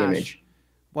fingerprint of the image.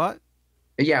 What?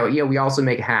 Yeah. We also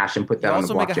make a hash and put that on the blockchain.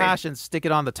 You also make a hash and stick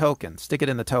it on the token. Stick it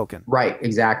in the token. Right.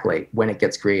 Exactly. When it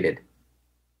gets created.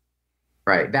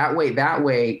 Right. That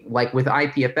way, like with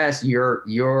IPFS,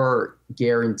 you're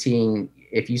guaranteeing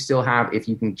if you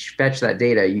can fetch that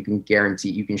data, you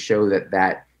can show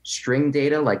that string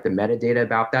data, like the metadata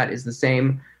about that, is the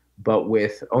same. But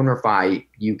with OwnerFi,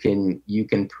 you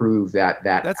can prove that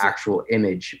actual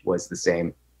image was the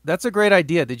same. That's a great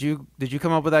idea. Did you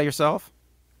come up with that yourself?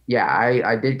 Yeah,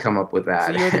 I did come up with that.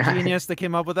 So you're the genius that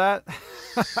came up with that?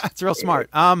 That's real smart.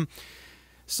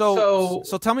 So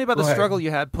tell me about the struggle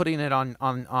you had putting it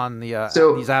on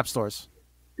these app stores.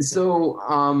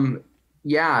 So,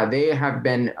 yeah, they have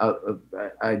been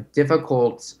a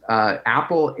difficult.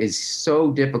 Apple is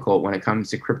so difficult when it comes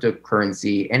to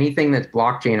cryptocurrency. Anything that's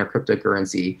blockchain or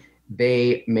cryptocurrency,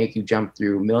 they make you jump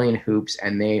through a million hoops,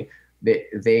 and they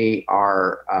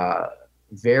are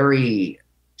very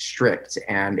strict.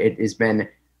 And it has been,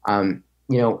 I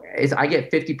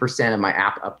get 50% of my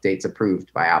app updates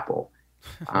approved by Apple.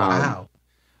 Wow.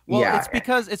 Well, yeah.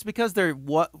 it's because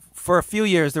for a few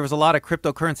years there was a lot of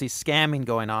cryptocurrency scamming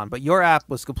going on, but your app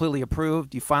was completely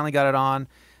approved. You finally got it on.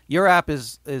 Your app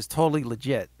is totally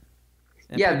legit.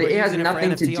 Yeah, it has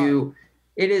nothing to do.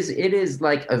 It is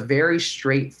like a very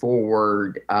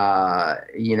straightforward,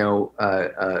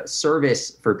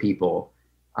 service for people,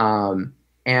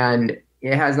 and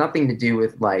it has nothing to do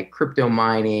with like crypto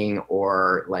mining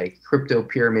or like crypto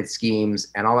pyramid schemes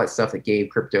and all that stuff that gave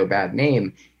crypto a bad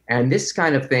name. And this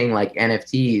kind of thing, like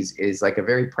NFTs, is like a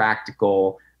very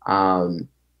practical,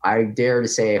 I dare to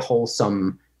say,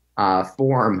 wholesome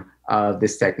form of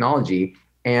this technology.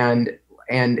 And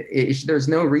there's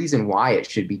no reason why it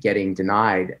should be getting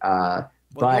denied.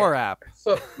 But your app,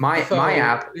 my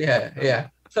app, yeah.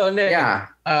 So Nick,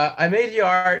 I made the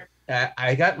art.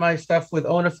 I got my stuff with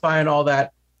Onify and all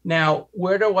that. Now,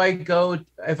 where do I go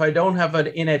if I don't have an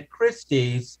in at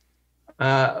Christie's?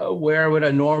 Where would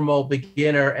a normal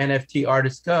beginner NFT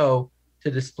artist go to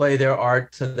display their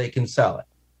art so they can sell it?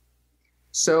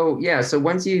 So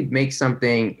once you make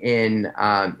something in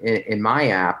my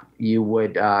app, you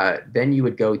would then you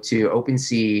would go to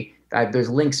OpenSea. There's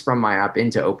links from my app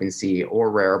into OpenSea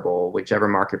or Rarible, whichever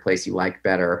marketplace you like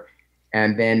better,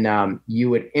 and then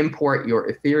you would import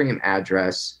your Ethereum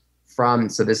address from.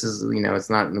 So this is it's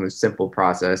not a simple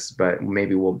process, but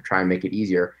maybe we'll try and make it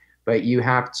easier. But you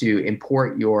have to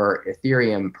import your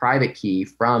Ethereum private key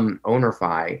from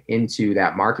OwnerFi into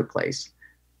that marketplace.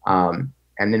 And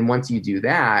then once you do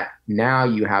that, now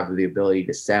you have the ability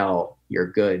to sell your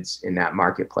goods in that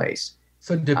marketplace.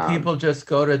 So do people just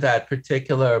go to that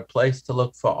particular place to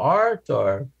look for art,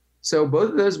 or? So both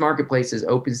of those marketplaces,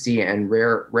 OpenSea and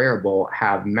Rarible,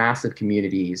 have massive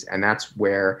communities, and that's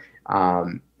where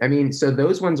so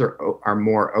those ones are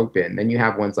more open. Then you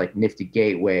have ones like Nifty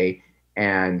Gateway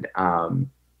and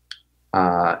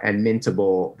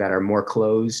Mintable that are more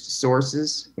closed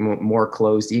sources, more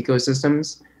closed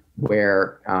ecosystems,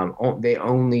 where they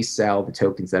only sell the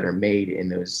tokens that are made in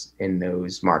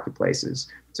those marketplaces.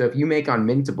 So if you make on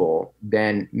Mintable,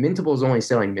 then Mintable is only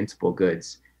selling Mintable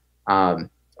goods.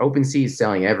 OpenSea is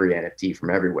selling every NFT from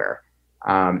everywhere.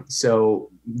 So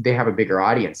they have a bigger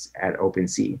audience at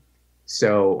OpenSea.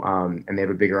 So and they have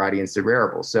a bigger audience at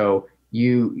Rarible. So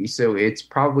it's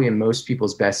probably in most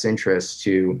people's best interest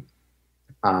to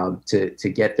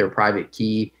get their private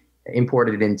key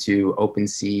imported into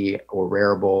OpenSea or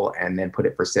Rarible and then put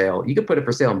it for sale. You could put it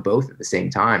for sale in both at the same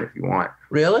time if you want.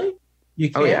 Really?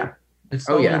 You can? Oh yeah. It's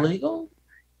illegal?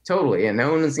 Totally. And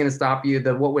no one is going to stop you.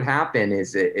 What would happen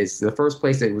is the first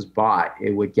place it was bought,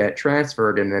 it would get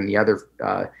transferred, and then the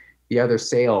other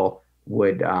sale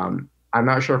would I'm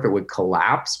not sure if it would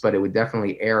collapse, but it would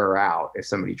definitely error out if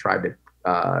somebody tried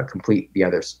to complete the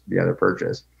other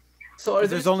purchase. So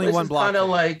there's only one block.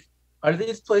 Are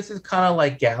these places kind of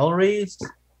like galleries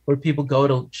where people go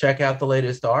to check out the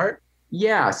latest art?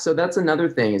 Yeah, so that's another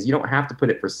thing is you don't have to put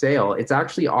it for sale. It's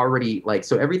actually already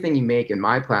so everything you make in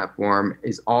my platform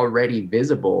is already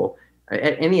visible.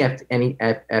 Any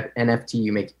NFT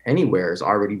you make anywhere is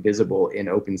already visible in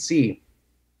OpenSea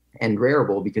and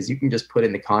Rarible, because you can just put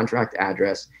in the contract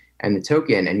address and the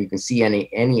token, and you can see any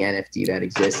NFT that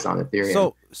exists on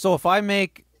Ethereum. So if I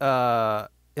make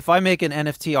an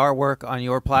NFT artwork on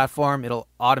your platform, it'll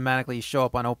automatically show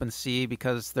up on OpenSea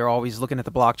because they're always looking at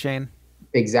the blockchain?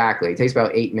 Exactly. It takes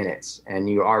about 8 minutes, and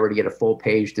you already get a full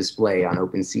page display on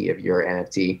OpenSea of your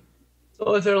NFT.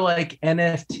 So is there like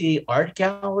NFT art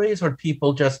galleries where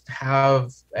people just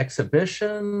have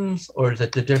exhibitions, or is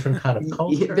it a different kind of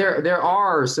culture? There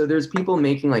are. So there's people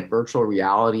making like virtual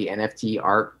reality NFT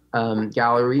art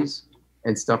galleries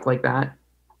and stuff like that.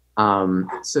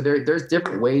 So there's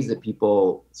different ways that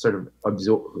people sort of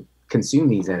consume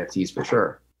these NFTs for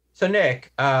sure. So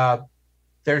Nick,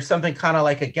 there's something kind of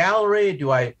like a gallery. Do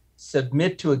I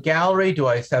submit to a gallery? Do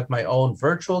I have my own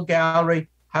virtual gallery?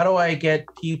 How do I get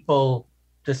people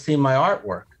to see my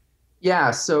artwork?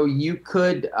 Yeah, so you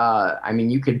could,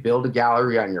 you could build a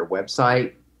gallery on your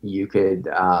website. You could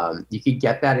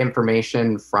get that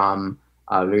information from.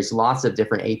 There's lots of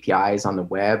different APIs on the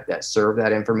web that serve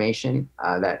that information.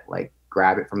 That like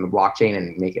grab it from the blockchain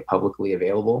and make it publicly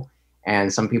available.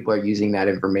 And some people are using that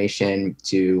information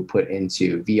to put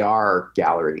into VR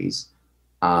galleries.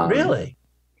 Really?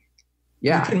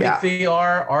 Yeah. You can make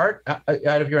VR art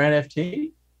out of your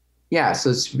NFT? Yeah,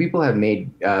 so people have made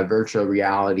virtual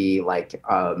reality like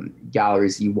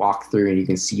galleries you walk through and you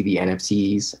can see the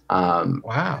NFTs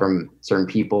from certain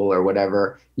people or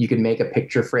whatever. You can make a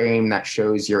picture frame that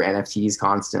shows your NFTs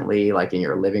constantly, like in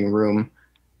your living room.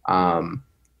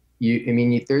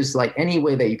 There's like any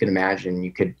way that you can imagine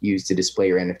you could use to display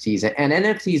your NFTs. And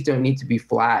NFTs don't need to be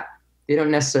flat. They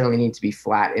don't necessarily need to be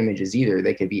flat images either.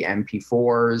 They could be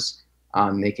MP4s.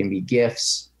 They can be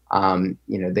GIFs.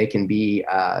 They can be,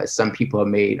 some people have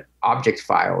made object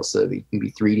files, so they can be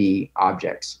 3D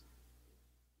objects.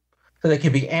 So they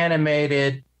can be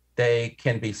animated, they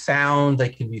can be sound, they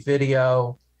can be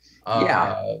video.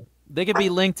 They could be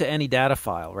linked to any data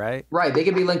file, right? Right. They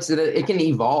can be linked to it can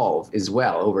evolve as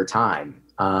well over time.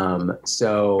 You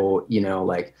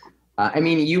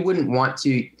wouldn't want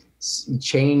to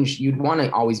change. You'd want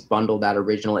to always bundle that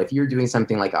original. If you're doing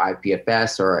something like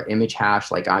IPFS or an image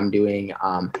hash like I'm doing,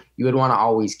 you would want to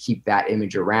always keep that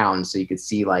image around so you could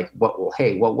see like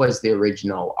what was the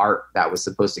original art that was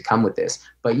supposed to come with this.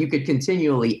 But you could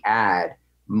continually add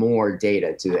more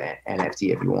data to the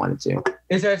NFT if you wanted to.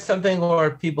 Is that something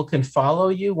where people can follow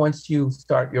you once you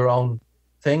start your own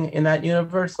thing in that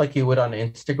universe, like you would on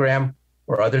Instagram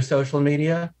or other social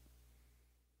media?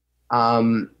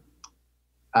 You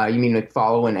mean like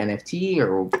follow an NFT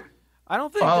or? I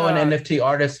don't think follow an NFT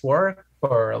artist's work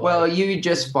or. Well, you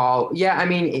just follow. Yeah, I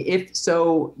mean, if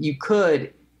so, you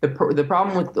could. The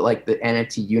problem with the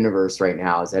NFT universe right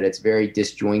now is that it's very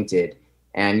disjointed,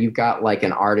 and you've got like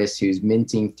an artist who's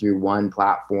minting through one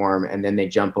platform, and then they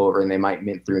jump over and they might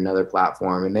mint through another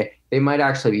platform, and they might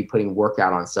actually be putting work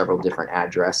out on several different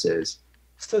addresses.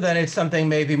 So then it's something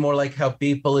maybe more like how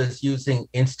Beeple is using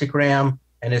Instagram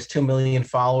and his 2 million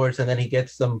followers, and then he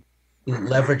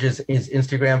leverages his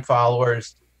Instagram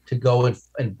followers to go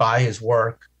and buy his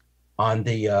work on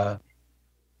the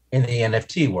in the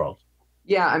NFT world.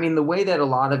 Yeah, I mean, the way that a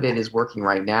lot of it is working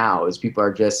right now is people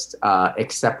are just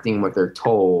accepting what they're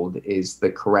told is the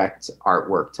correct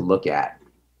artwork to look at.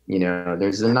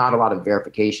 There's not a lot of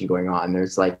verification going on.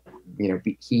 There's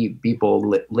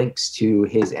Beeple links to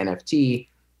his NFT,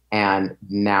 and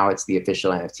now it's the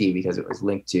official NFT because it was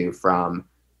linked to from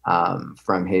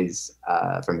his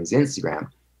Instagram.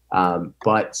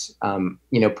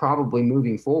 Probably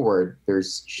moving forward,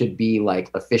 should be like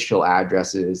official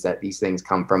addresses that these things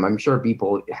come from. I'm sure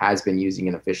Beeple has been using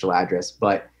an official address,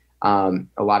 but a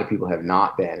lot of people have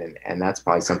not been, and that's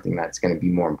probably something that's going to be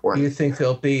more important. Do you think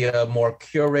there'll be more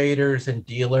curators and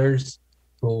dealers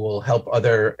who will help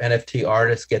other NFT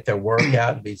artists get their work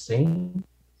out and be seen?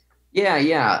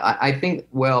 Yeah. I think,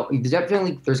 well,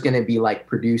 definitely there's going to be like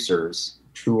producers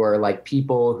who are like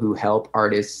people who help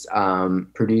artists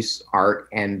produce art,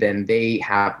 and then they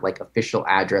have like official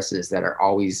addresses that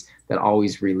always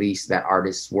release that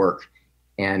artist's work.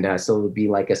 And so it'll be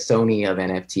like a Sony of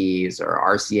NFTs or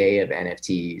RCA of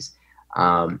NFTs.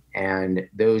 And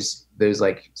those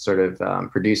like sort of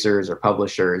producers or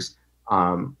publishers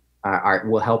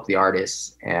will help the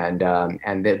artists, and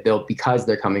they'll, because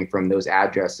they're coming from those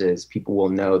addresses, people will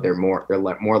know they're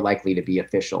more likely to be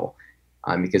official,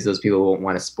 because those people won't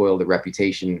want to spoil the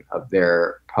reputation of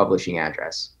their publishing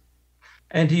address.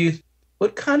 And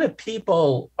what kind of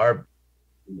person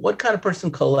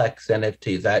collects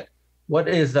NFTs?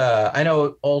 I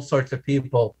know all sorts of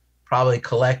people probably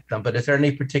collect them, but is there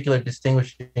any particular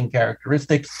distinguishing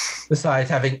characteristics besides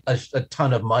having a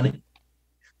ton of money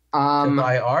to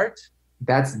buy art?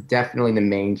 That's definitely the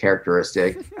main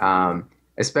characteristic,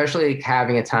 especially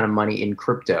having a ton of money in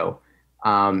crypto,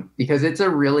 because it's a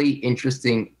really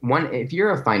interesting one. If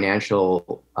you're a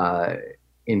financial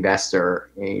investor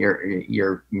and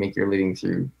you make your living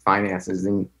through finances,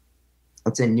 then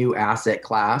it's a new asset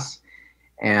class.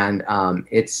 And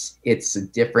it's a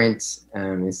different,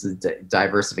 it's a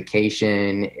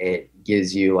diversification. It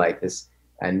gives you like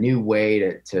a new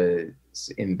way to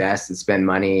invest and spend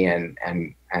money and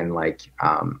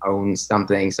own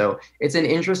something. So it's an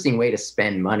interesting way to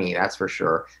spend money, that's for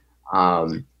sure.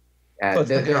 So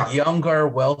it's like a younger,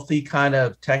 wealthy kind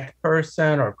of tech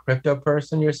person or crypto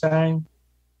person, you're saying?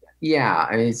 Yeah,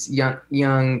 I mean, it's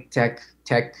young tech.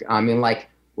 I mean, like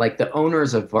the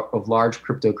owners of large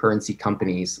cryptocurrency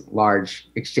companies, large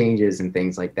exchanges and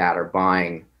things like that are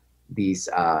buying these,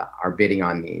 are bidding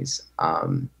on these,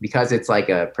 because it's like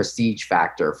a prestige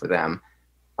factor for them.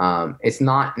 It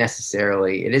isn't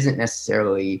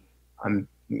necessarily,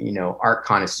 art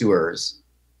connoisseurs.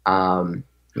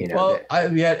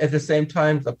 Yet at the same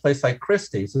time, a place like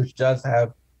Christie's, which does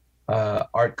have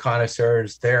art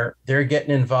connoisseurs, they're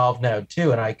getting involved now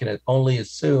too, and I can only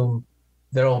assume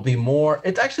there will be more.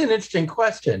 It's actually an interesting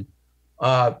question.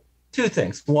 Two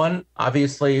things. One,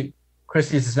 obviously,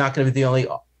 Christie's is not going to be the only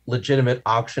legitimate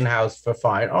auction house for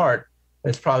fine art.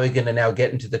 It's probably going to now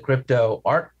get into the crypto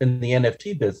art and the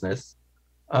NFT business.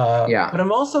 But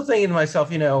I'm also thinking to myself,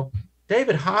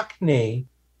 David Hockney,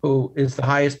 who is the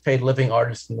highest paid living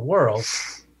artist in the world,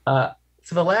 for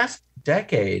the last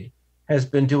decade has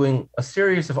been doing a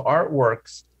series of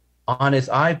artworks on his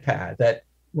iPad that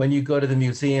when you go to the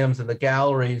museums and the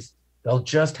galleries, they'll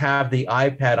just have the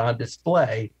iPad on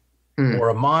display or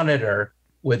a monitor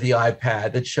with the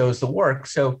iPad that shows the work.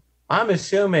 So I'm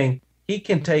assuming he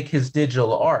can take his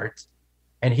digital art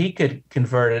and he could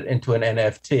convert it into an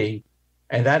NFT,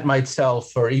 and that might sell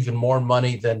for even more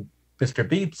money than Mr.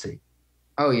 Beepsy.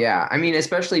 Oh, yeah. I mean,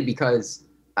 especially because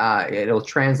it'll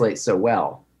translate so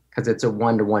well, because it's a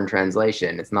one-to-one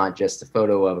translation. It's not just a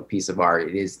photo of a piece of art.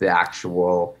 It is the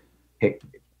actual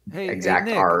exact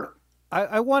Nick, art.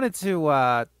 I wanted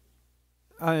to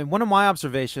one of my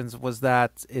observations is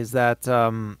that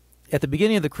at the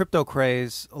beginning of the crypto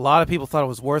craze, a lot of people thought it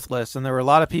was worthless, and there were a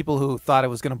lot of people who thought it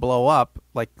was going to blow up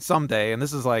like someday, and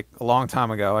this is like a long time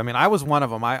ago. I mean, I was one of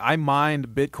them. I mined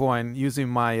Bitcoin using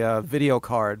my video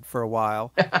card for a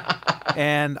while,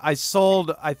 and I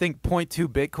sold, I think, 0.2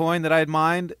 Bitcoin that I had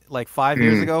mined like 5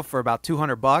 years ago for about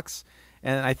 $200,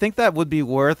 and I think that would be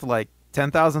worth like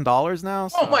 $10,000 now.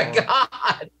 So oh my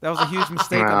God. That was a huge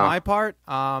mistake on my part.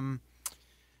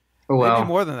 Maybe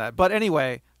more than that. But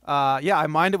anyway, I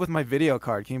mined it with my video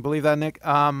card. Can you believe that, Nick?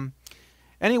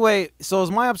 Anyway, so it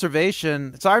was my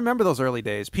observation. So I remember those early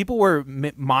days. People were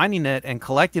mining it and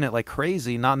collecting it like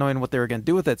crazy, not knowing what they were going to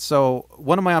do with it. So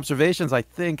one of my observations, I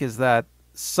think, is that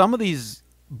some of these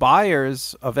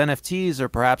buyers of NFTs are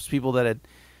perhaps people that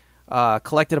had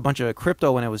collected a bunch of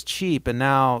crypto when it was cheap, and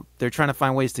now they're trying to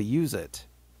find ways to use it.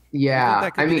 Yeah, you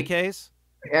think that could be the case?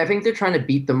 I think they're trying to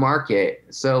beat the market.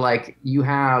 So like you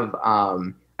have,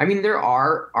 there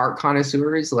are art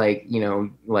connoisseurs, like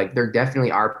there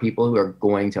definitely are people who are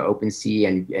going to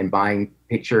OpenSea and buying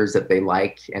pictures that they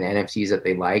like and NFTs that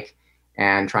they like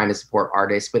and trying to support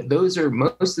artists. But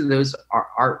most of those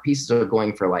art pieces are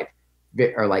going for like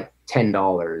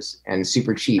 $10 and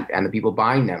super cheap. And the people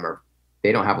buying them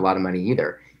they don't have a lot of money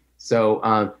either.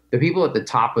 So the people at the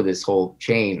top of this whole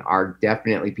chain are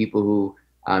definitely people who,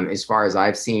 as far as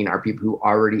I've seen, are people who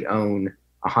already own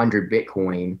 100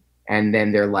 Bitcoin. And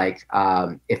then they're like,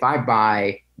 if I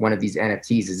buy one of these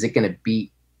NFTs, is it going to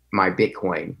beat my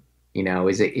Bitcoin?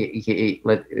 Is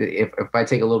if I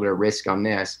take a little bit of risk on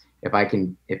this, if I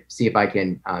can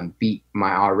beat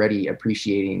my already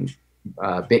appreciating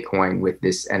Bitcoin with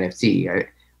this NFT,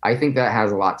 I think that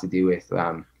has a lot to do with.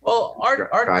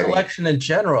 Art collection in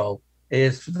general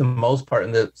is, for the most part,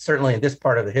 certainly in this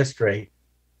part of the history,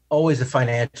 always a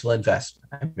financial investment.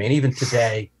 I mean, even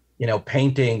today,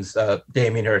 paintings,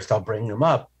 Damien Hirst, I'll bring them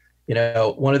up.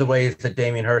 One of the ways that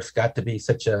Damien Hirst got to be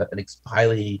such an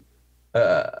highly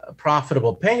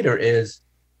profitable painter is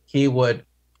he would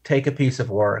take a piece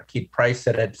of work, he'd price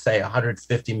it at, say,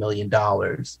 $150 million.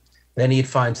 Then he'd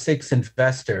find 6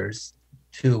 investors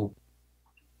to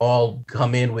all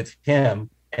come in with him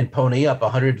and pony up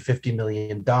 $150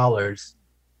 million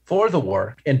for the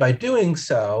work. And by doing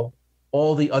so,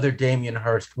 all the other Damien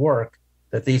Hirst work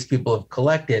that these people have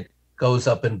collected goes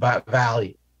up in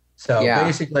value. So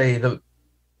basically,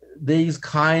 these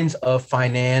kinds of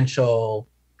financial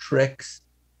tricks,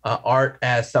 art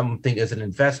as something as an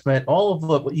investment, all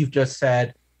of what you've just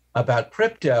said about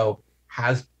crypto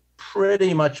has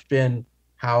pretty much been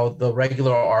how the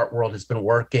regular art world has been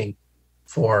working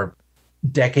for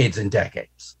decades and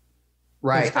decades.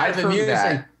 Right. It's kind of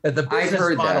amusing that the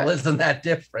business model isn't that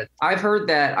different. I've heard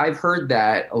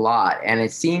that a lot. And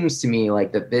it seems to me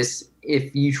like that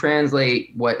if you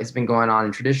translate what has been going on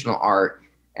in traditional art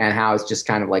and how it's just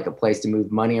kind of like a place to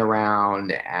move money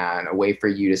around and a way for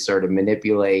you to sort of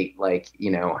manipulate, like,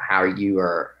 how it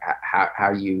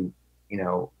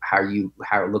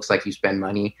looks like you spend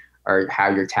money or how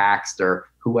you're taxed or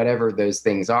whatever those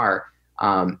things are.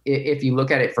 If you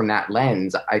look at it from that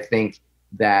lens, I think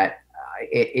that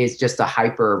it is just a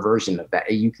hyper version of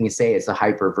that. You can say it's a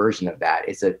hyper version of that.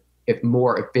 It's a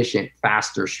more efficient,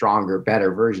 faster, stronger,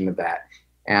 better version of that.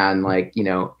 And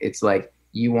it's like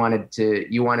you wanted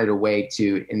a way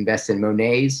to invest in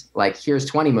Monets. Like, here's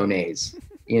 20 Monets.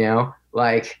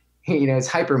 It's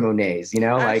hyper Monets.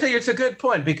 Actually, it's a good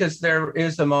point, because there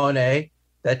is a Monet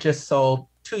that just sold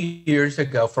 2 years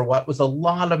ago for what was a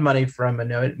lot of money from a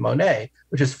Monet,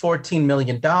 which is $14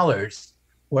 million.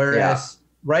 whereas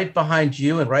right behind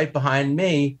you and right behind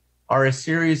me are a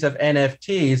series of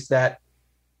NFTs that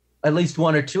at least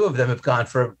one or two of them have gone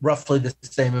for roughly the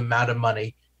same amount of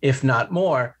money, if not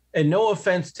more. And no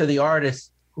offense to the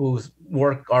artists whose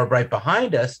work are right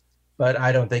behind us, but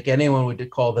I don't think anyone would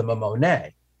call them a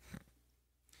Monet.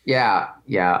 Yeah,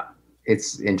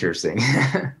 it's interesting.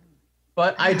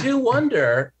 But I do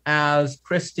wonder, as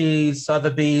Christie's,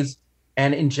 Sotheby's,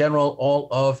 and in general, all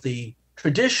of the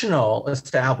traditional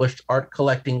established art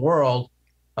collecting world,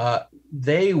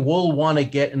 they will want to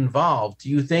get involved. Do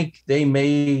you think they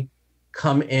may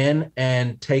come in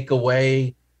and not take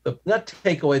away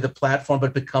the platform,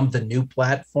 but become the new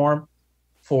platform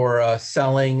for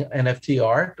selling NFT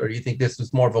art? Or do you think this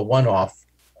is more of a one-off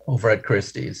over at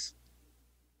Christie's?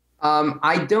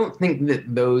 I don't think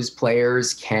that those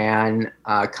players can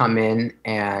come in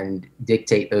and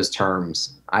dictate those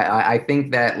terms. I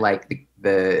think that like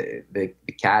the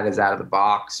cat is out of the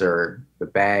box or the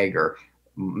bag, or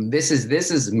this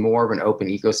is more of an open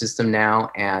ecosystem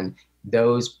now, and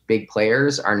those big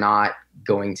players are not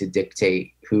going to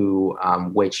dictate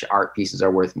which art pieces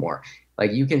are worth more.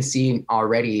 Like you can see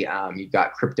already, you've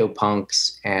got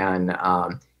CryptoPunks and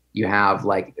you have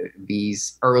like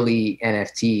these early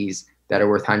NFTs that are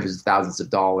worth hundreds of thousands of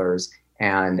dollars,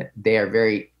 and they are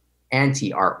very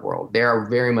anti-art world. They are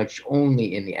very much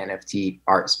only in the NFT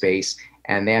art space,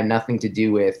 and they have nothing to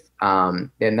do with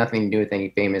any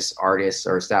famous artists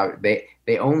or style.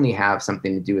 They only have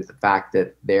something to do with the fact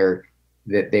that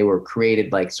they were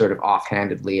created like sort of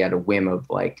offhandedly at a whim of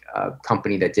like a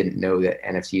company that didn't know that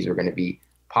NFTs were going to be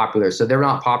popular. So they're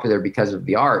not popular because of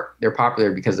the art. They're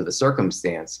popular because of the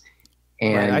circumstance.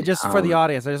 And right. For the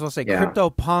audience, I just want to say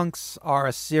CryptoPunks are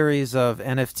a series of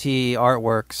NFT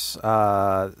artworks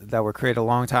that were created a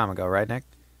long time ago, right, Nick?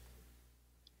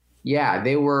 Yeah,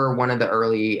 they were one of the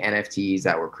early NFTs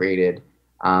that were created,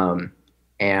 and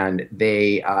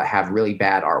they have really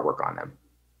bad artwork on them.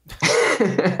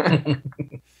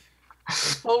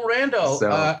 Well, Randall,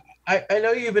 I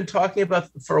know you've been talking about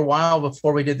for a while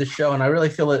before we did the show, and I really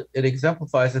feel it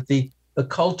exemplifies that the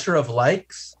culture of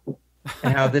likes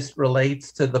and how this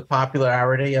relates to the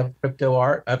popularity of crypto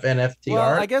art, of NFT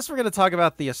art. I guess we're going to talk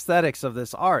about the aesthetics of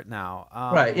this art now.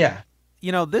 Right, yeah.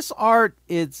 You know, this art,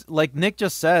 it's like Nick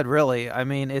just said, really. I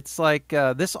mean, it's like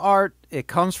this art, it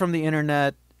comes from the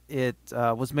internet. It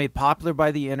was made popular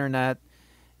by the internet.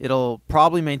 It'll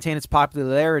probably maintain its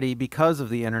popularity because of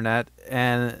the internet.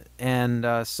 And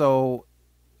so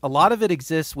a lot of it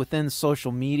exists within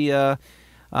social media,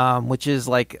 which is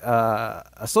like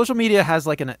social media has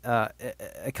like an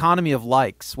economy of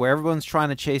likes where everyone's trying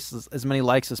to chase as many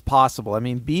likes as possible. I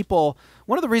mean, Beeple,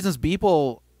 one of the reasons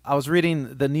Beeple, I was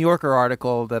reading the New Yorker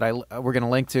article that we're going to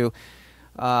link to.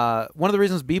 One of the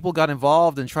reasons Beeple got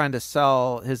involved in trying to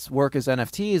sell his work as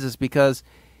NFTs is because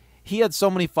he had so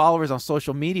many followers on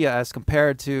social media as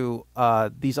compared to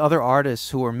these other artists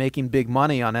who were making big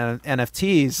money on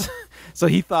NFTs. So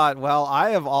he thought, well, I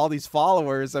have all these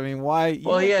followers. I mean, why?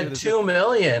 Well, he had 2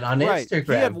 million on Instagram.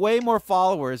 He had way more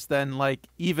followers than like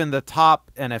even the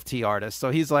top NFT artists. So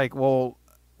he's like, well,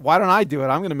 why don't I do it?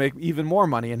 I'm going to make even more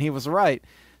money. And he was right.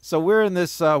 So we're in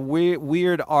this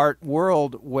weird art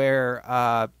world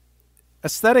where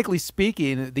aesthetically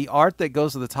speaking, the art that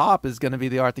goes to the top is going to be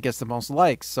the art that gets the most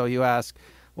likes. So you ask,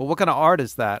 well, what kind of art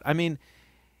is that? I mean,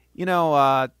 you know,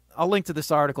 I'll link to this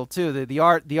article too. The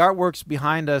artworks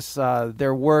behind us,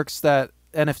 they're works that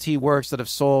NFT works that have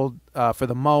sold for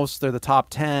the most. They're the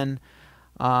top 10.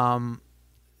 I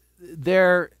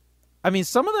mean,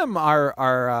 some of them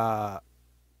are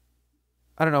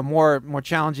I don't know, more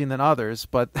challenging than others,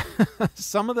 but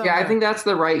some of them. Yeah, I think that's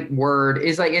the right word.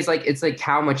 It's like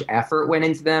how much effort went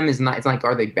into them. It's not like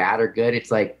are they bad or good.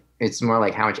 It's more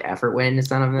like how much effort went into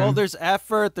some of them. Well, there's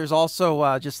effort. There's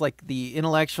also just like the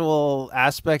intellectual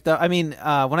aspect of. I mean,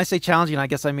 when I say challenging, I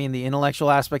guess I mean the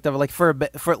intellectual aspect of it. Like for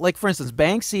instance,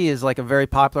 Banksy is like a very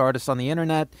popular artist on the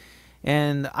internet,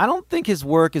 and I don't think his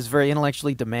work is very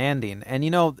intellectually demanding. And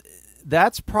you know,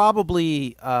 that's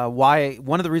probably why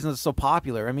one of the reasons it's so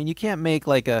popular. I mean, you can't make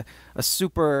like a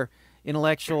super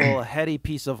intellectual, heady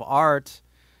piece of art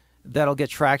that'll get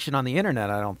traction on the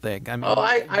internet, I don't think. I mean,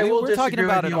 I will disagree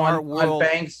with you on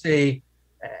Banksy.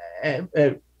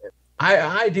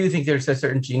 I do think there's a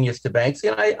certain genius to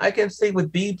Banksy, and I can see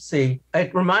with Beeple,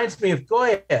 it reminds me of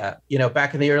Goya, you know,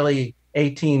 back in the early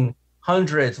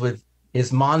 1800s with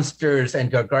his monsters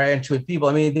and gargantuan people.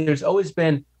 I mean, there's always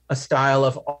been a style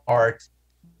of art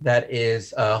that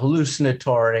is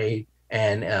hallucinatory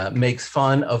and makes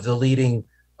fun of the leading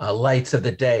lights of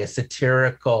the day, a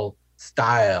satirical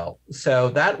style. So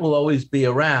that will always be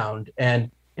around. And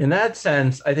in that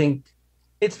sense, I think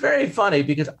it's very funny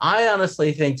because I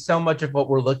honestly think so much of what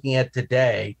we're looking at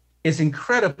today is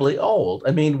incredibly old.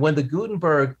 I mean, when the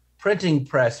Gutenberg printing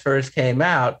press first came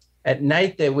out, at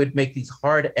night they would make these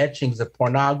hard etchings of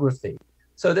pornography.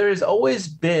 So there has always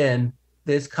been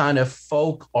this kind of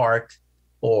folk art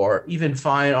or even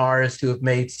fine artists who have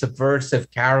made subversive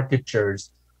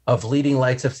caricatures of leading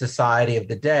lights of society of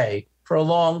the day for a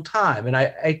long time. And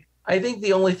I think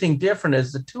the only thing different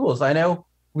is the tools. I know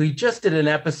we just did an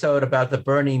episode about the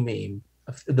Bernie meme,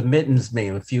 the mittens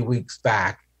meme a few weeks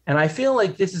back. And I feel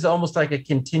like this is almost like a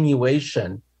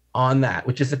continuation on that,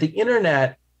 which is that the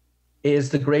internet is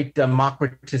the great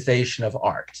democratization of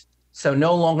art. So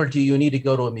no longer do you need to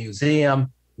go to a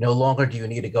museum. No longer do you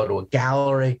need to go to a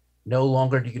gallery. No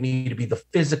longer do you need to be the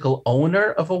physical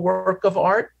owner of a work of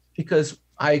art, because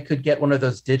I could get one of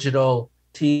those digital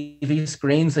TV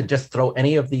screens and just throw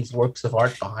any of these works of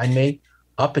art behind me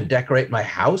up and decorate my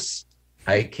house.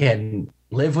 I can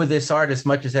live with this art as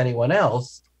much as anyone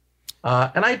else.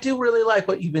 And I do really like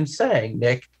what you've been saying,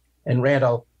 Nick and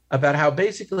Randall, about how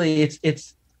basically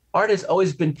it's art has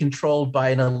always been controlled by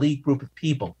an elite group of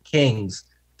people, kings,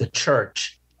 the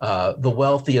church, the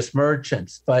wealthiest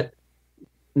merchants. But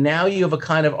now you have a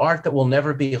kind of art that will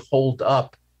never be holed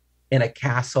up in a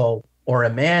castle or a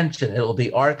mansion. It'll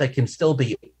be art that can still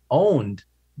be owned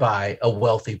by a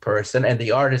wealthy person, and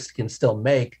the artist can still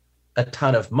make a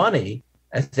ton of money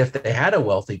as if they had a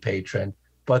wealthy patron,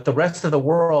 but the rest of the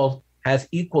world has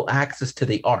equal access to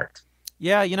the art.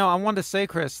 Yeah, I wanted to say,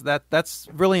 Chris, that's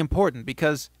really important,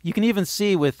 because you can even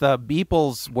see with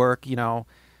Beeple's work,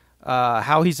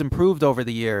 how he's improved over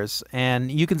the years, and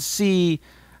you can see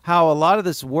how a lot of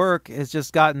this work has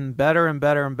just gotten better and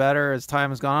better and better as time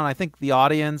has gone on. I think the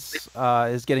audience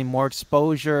is getting more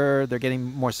exposure. They're getting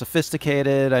more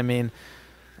sophisticated. I mean,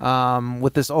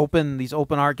 with these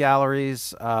open art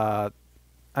galleries,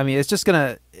 it's just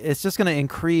gonna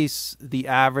increase the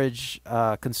average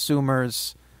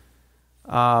consumer's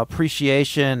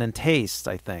appreciation and taste,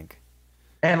 I think.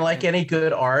 And like any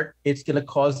good art, it's going to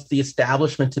cause the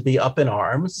establishment to be up in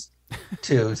arms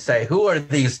to say, who are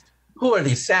these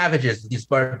savages, these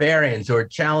barbarians who are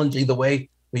challenging the way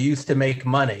we used to make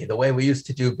money, the way we used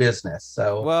to do business.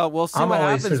 So well, we'll see I'm what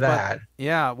always happens. for that.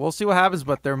 Yeah, we'll see what happens,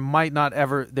 but there might not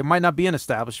be an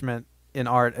establishment in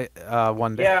art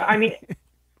one day. Yeah, I mean,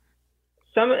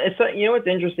 what's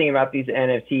interesting about these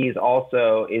NFTs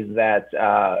also is that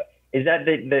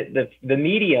the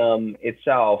medium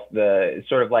itself, the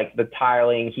sort of like the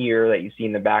tiling here that you see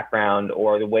in the background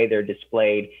or the way they're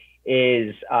displayed,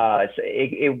 is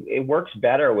it works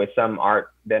better with some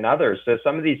art than others. So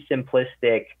some of these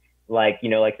simplistic, like the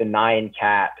Nyan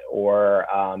cat or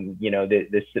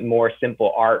this more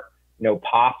simple art,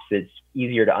 pops. It's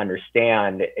easier to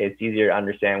understand. It's easier to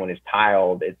understand when it's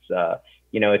tiled. It's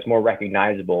it's more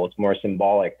recognizable. It's more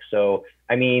symbolic. So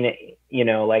I mean,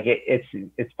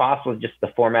 it's possible just the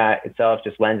format itself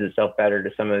just lends itself better to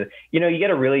some of the, you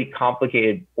get a really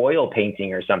complicated oil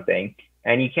painting or something,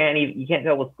 and you can't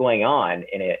tell what's going on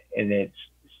in it, and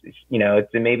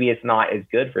maybe it's not as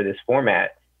good for this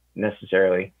format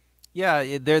necessarily.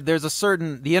 Yeah, there's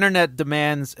the internet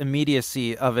demands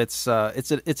immediacy of it's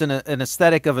an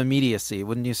aesthetic of immediacy,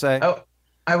 wouldn't you say? Oh,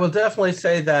 I will definitely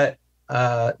say that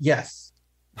yes,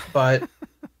 but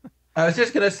I was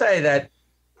just going to say that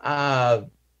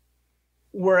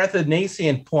we're at the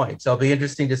nascent point, so it'll be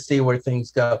interesting to see where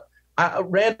things go.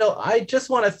 Randall, I just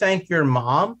want to thank your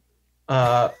mom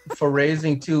for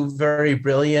raising two very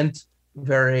brilliant,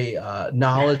 very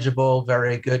knowledgeable,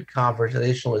 very good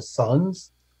conversationalist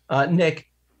sons. Nick,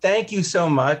 thank you so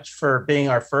much for being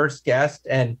our first guest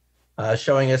and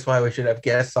showing us why we should have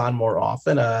guests on more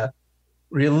often.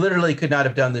 We literally could not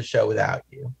have done this show without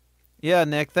you. Yeah,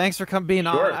 Nick, thanks for being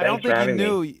on. I don't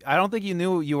think you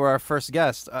knew you were our first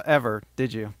guest ever,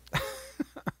 did you?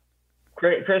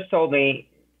 Chris told me.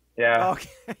 Yeah. Okay.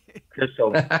 Chris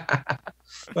told me.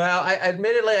 Well,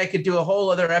 admittedly, I could do a whole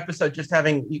other episode just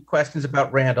having questions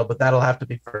about Randall, but that'll have to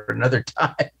be for another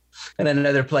time and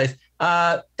another place.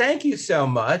 Thank you so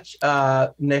much,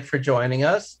 Nick, for joining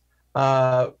us.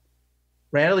 Randall,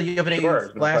 do you have any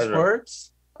last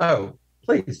words? Oh,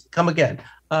 please come again.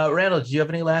 Randall, do you have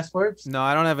any last words? No,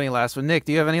 I don't have any last words. Nick,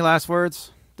 do you have any last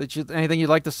words? Anything you'd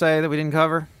like to say that we didn't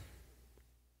cover?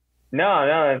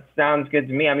 No, it sounds good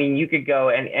to me. I mean, you could go,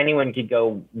 and anyone could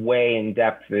go way in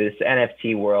depth. This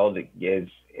NFT world is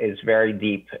very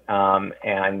deep,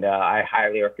 and I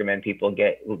highly recommend people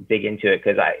dig into it,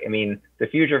 because I mean, the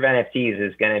future of NFTs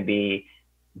is going to be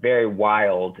very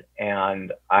wild,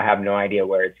 and I have no idea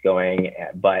where it's going,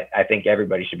 but I think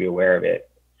everybody should be aware of it.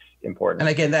 It's important. And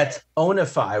again, that's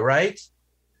Ownify, right?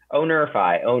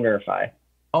 Ownerify.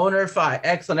 Ownerfi.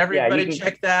 Excellent. Everybody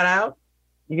check that out.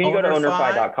 You can go to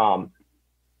ownerfi.com.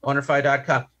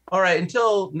 Ownerfi.com. All right.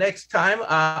 Until next time,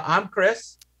 I'm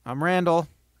Chris. I'm Randall.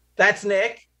 That's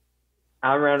Nick.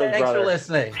 I'm Randall's Thanks brother. for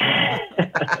listening.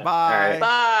 Bye.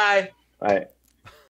 Bye. Bye.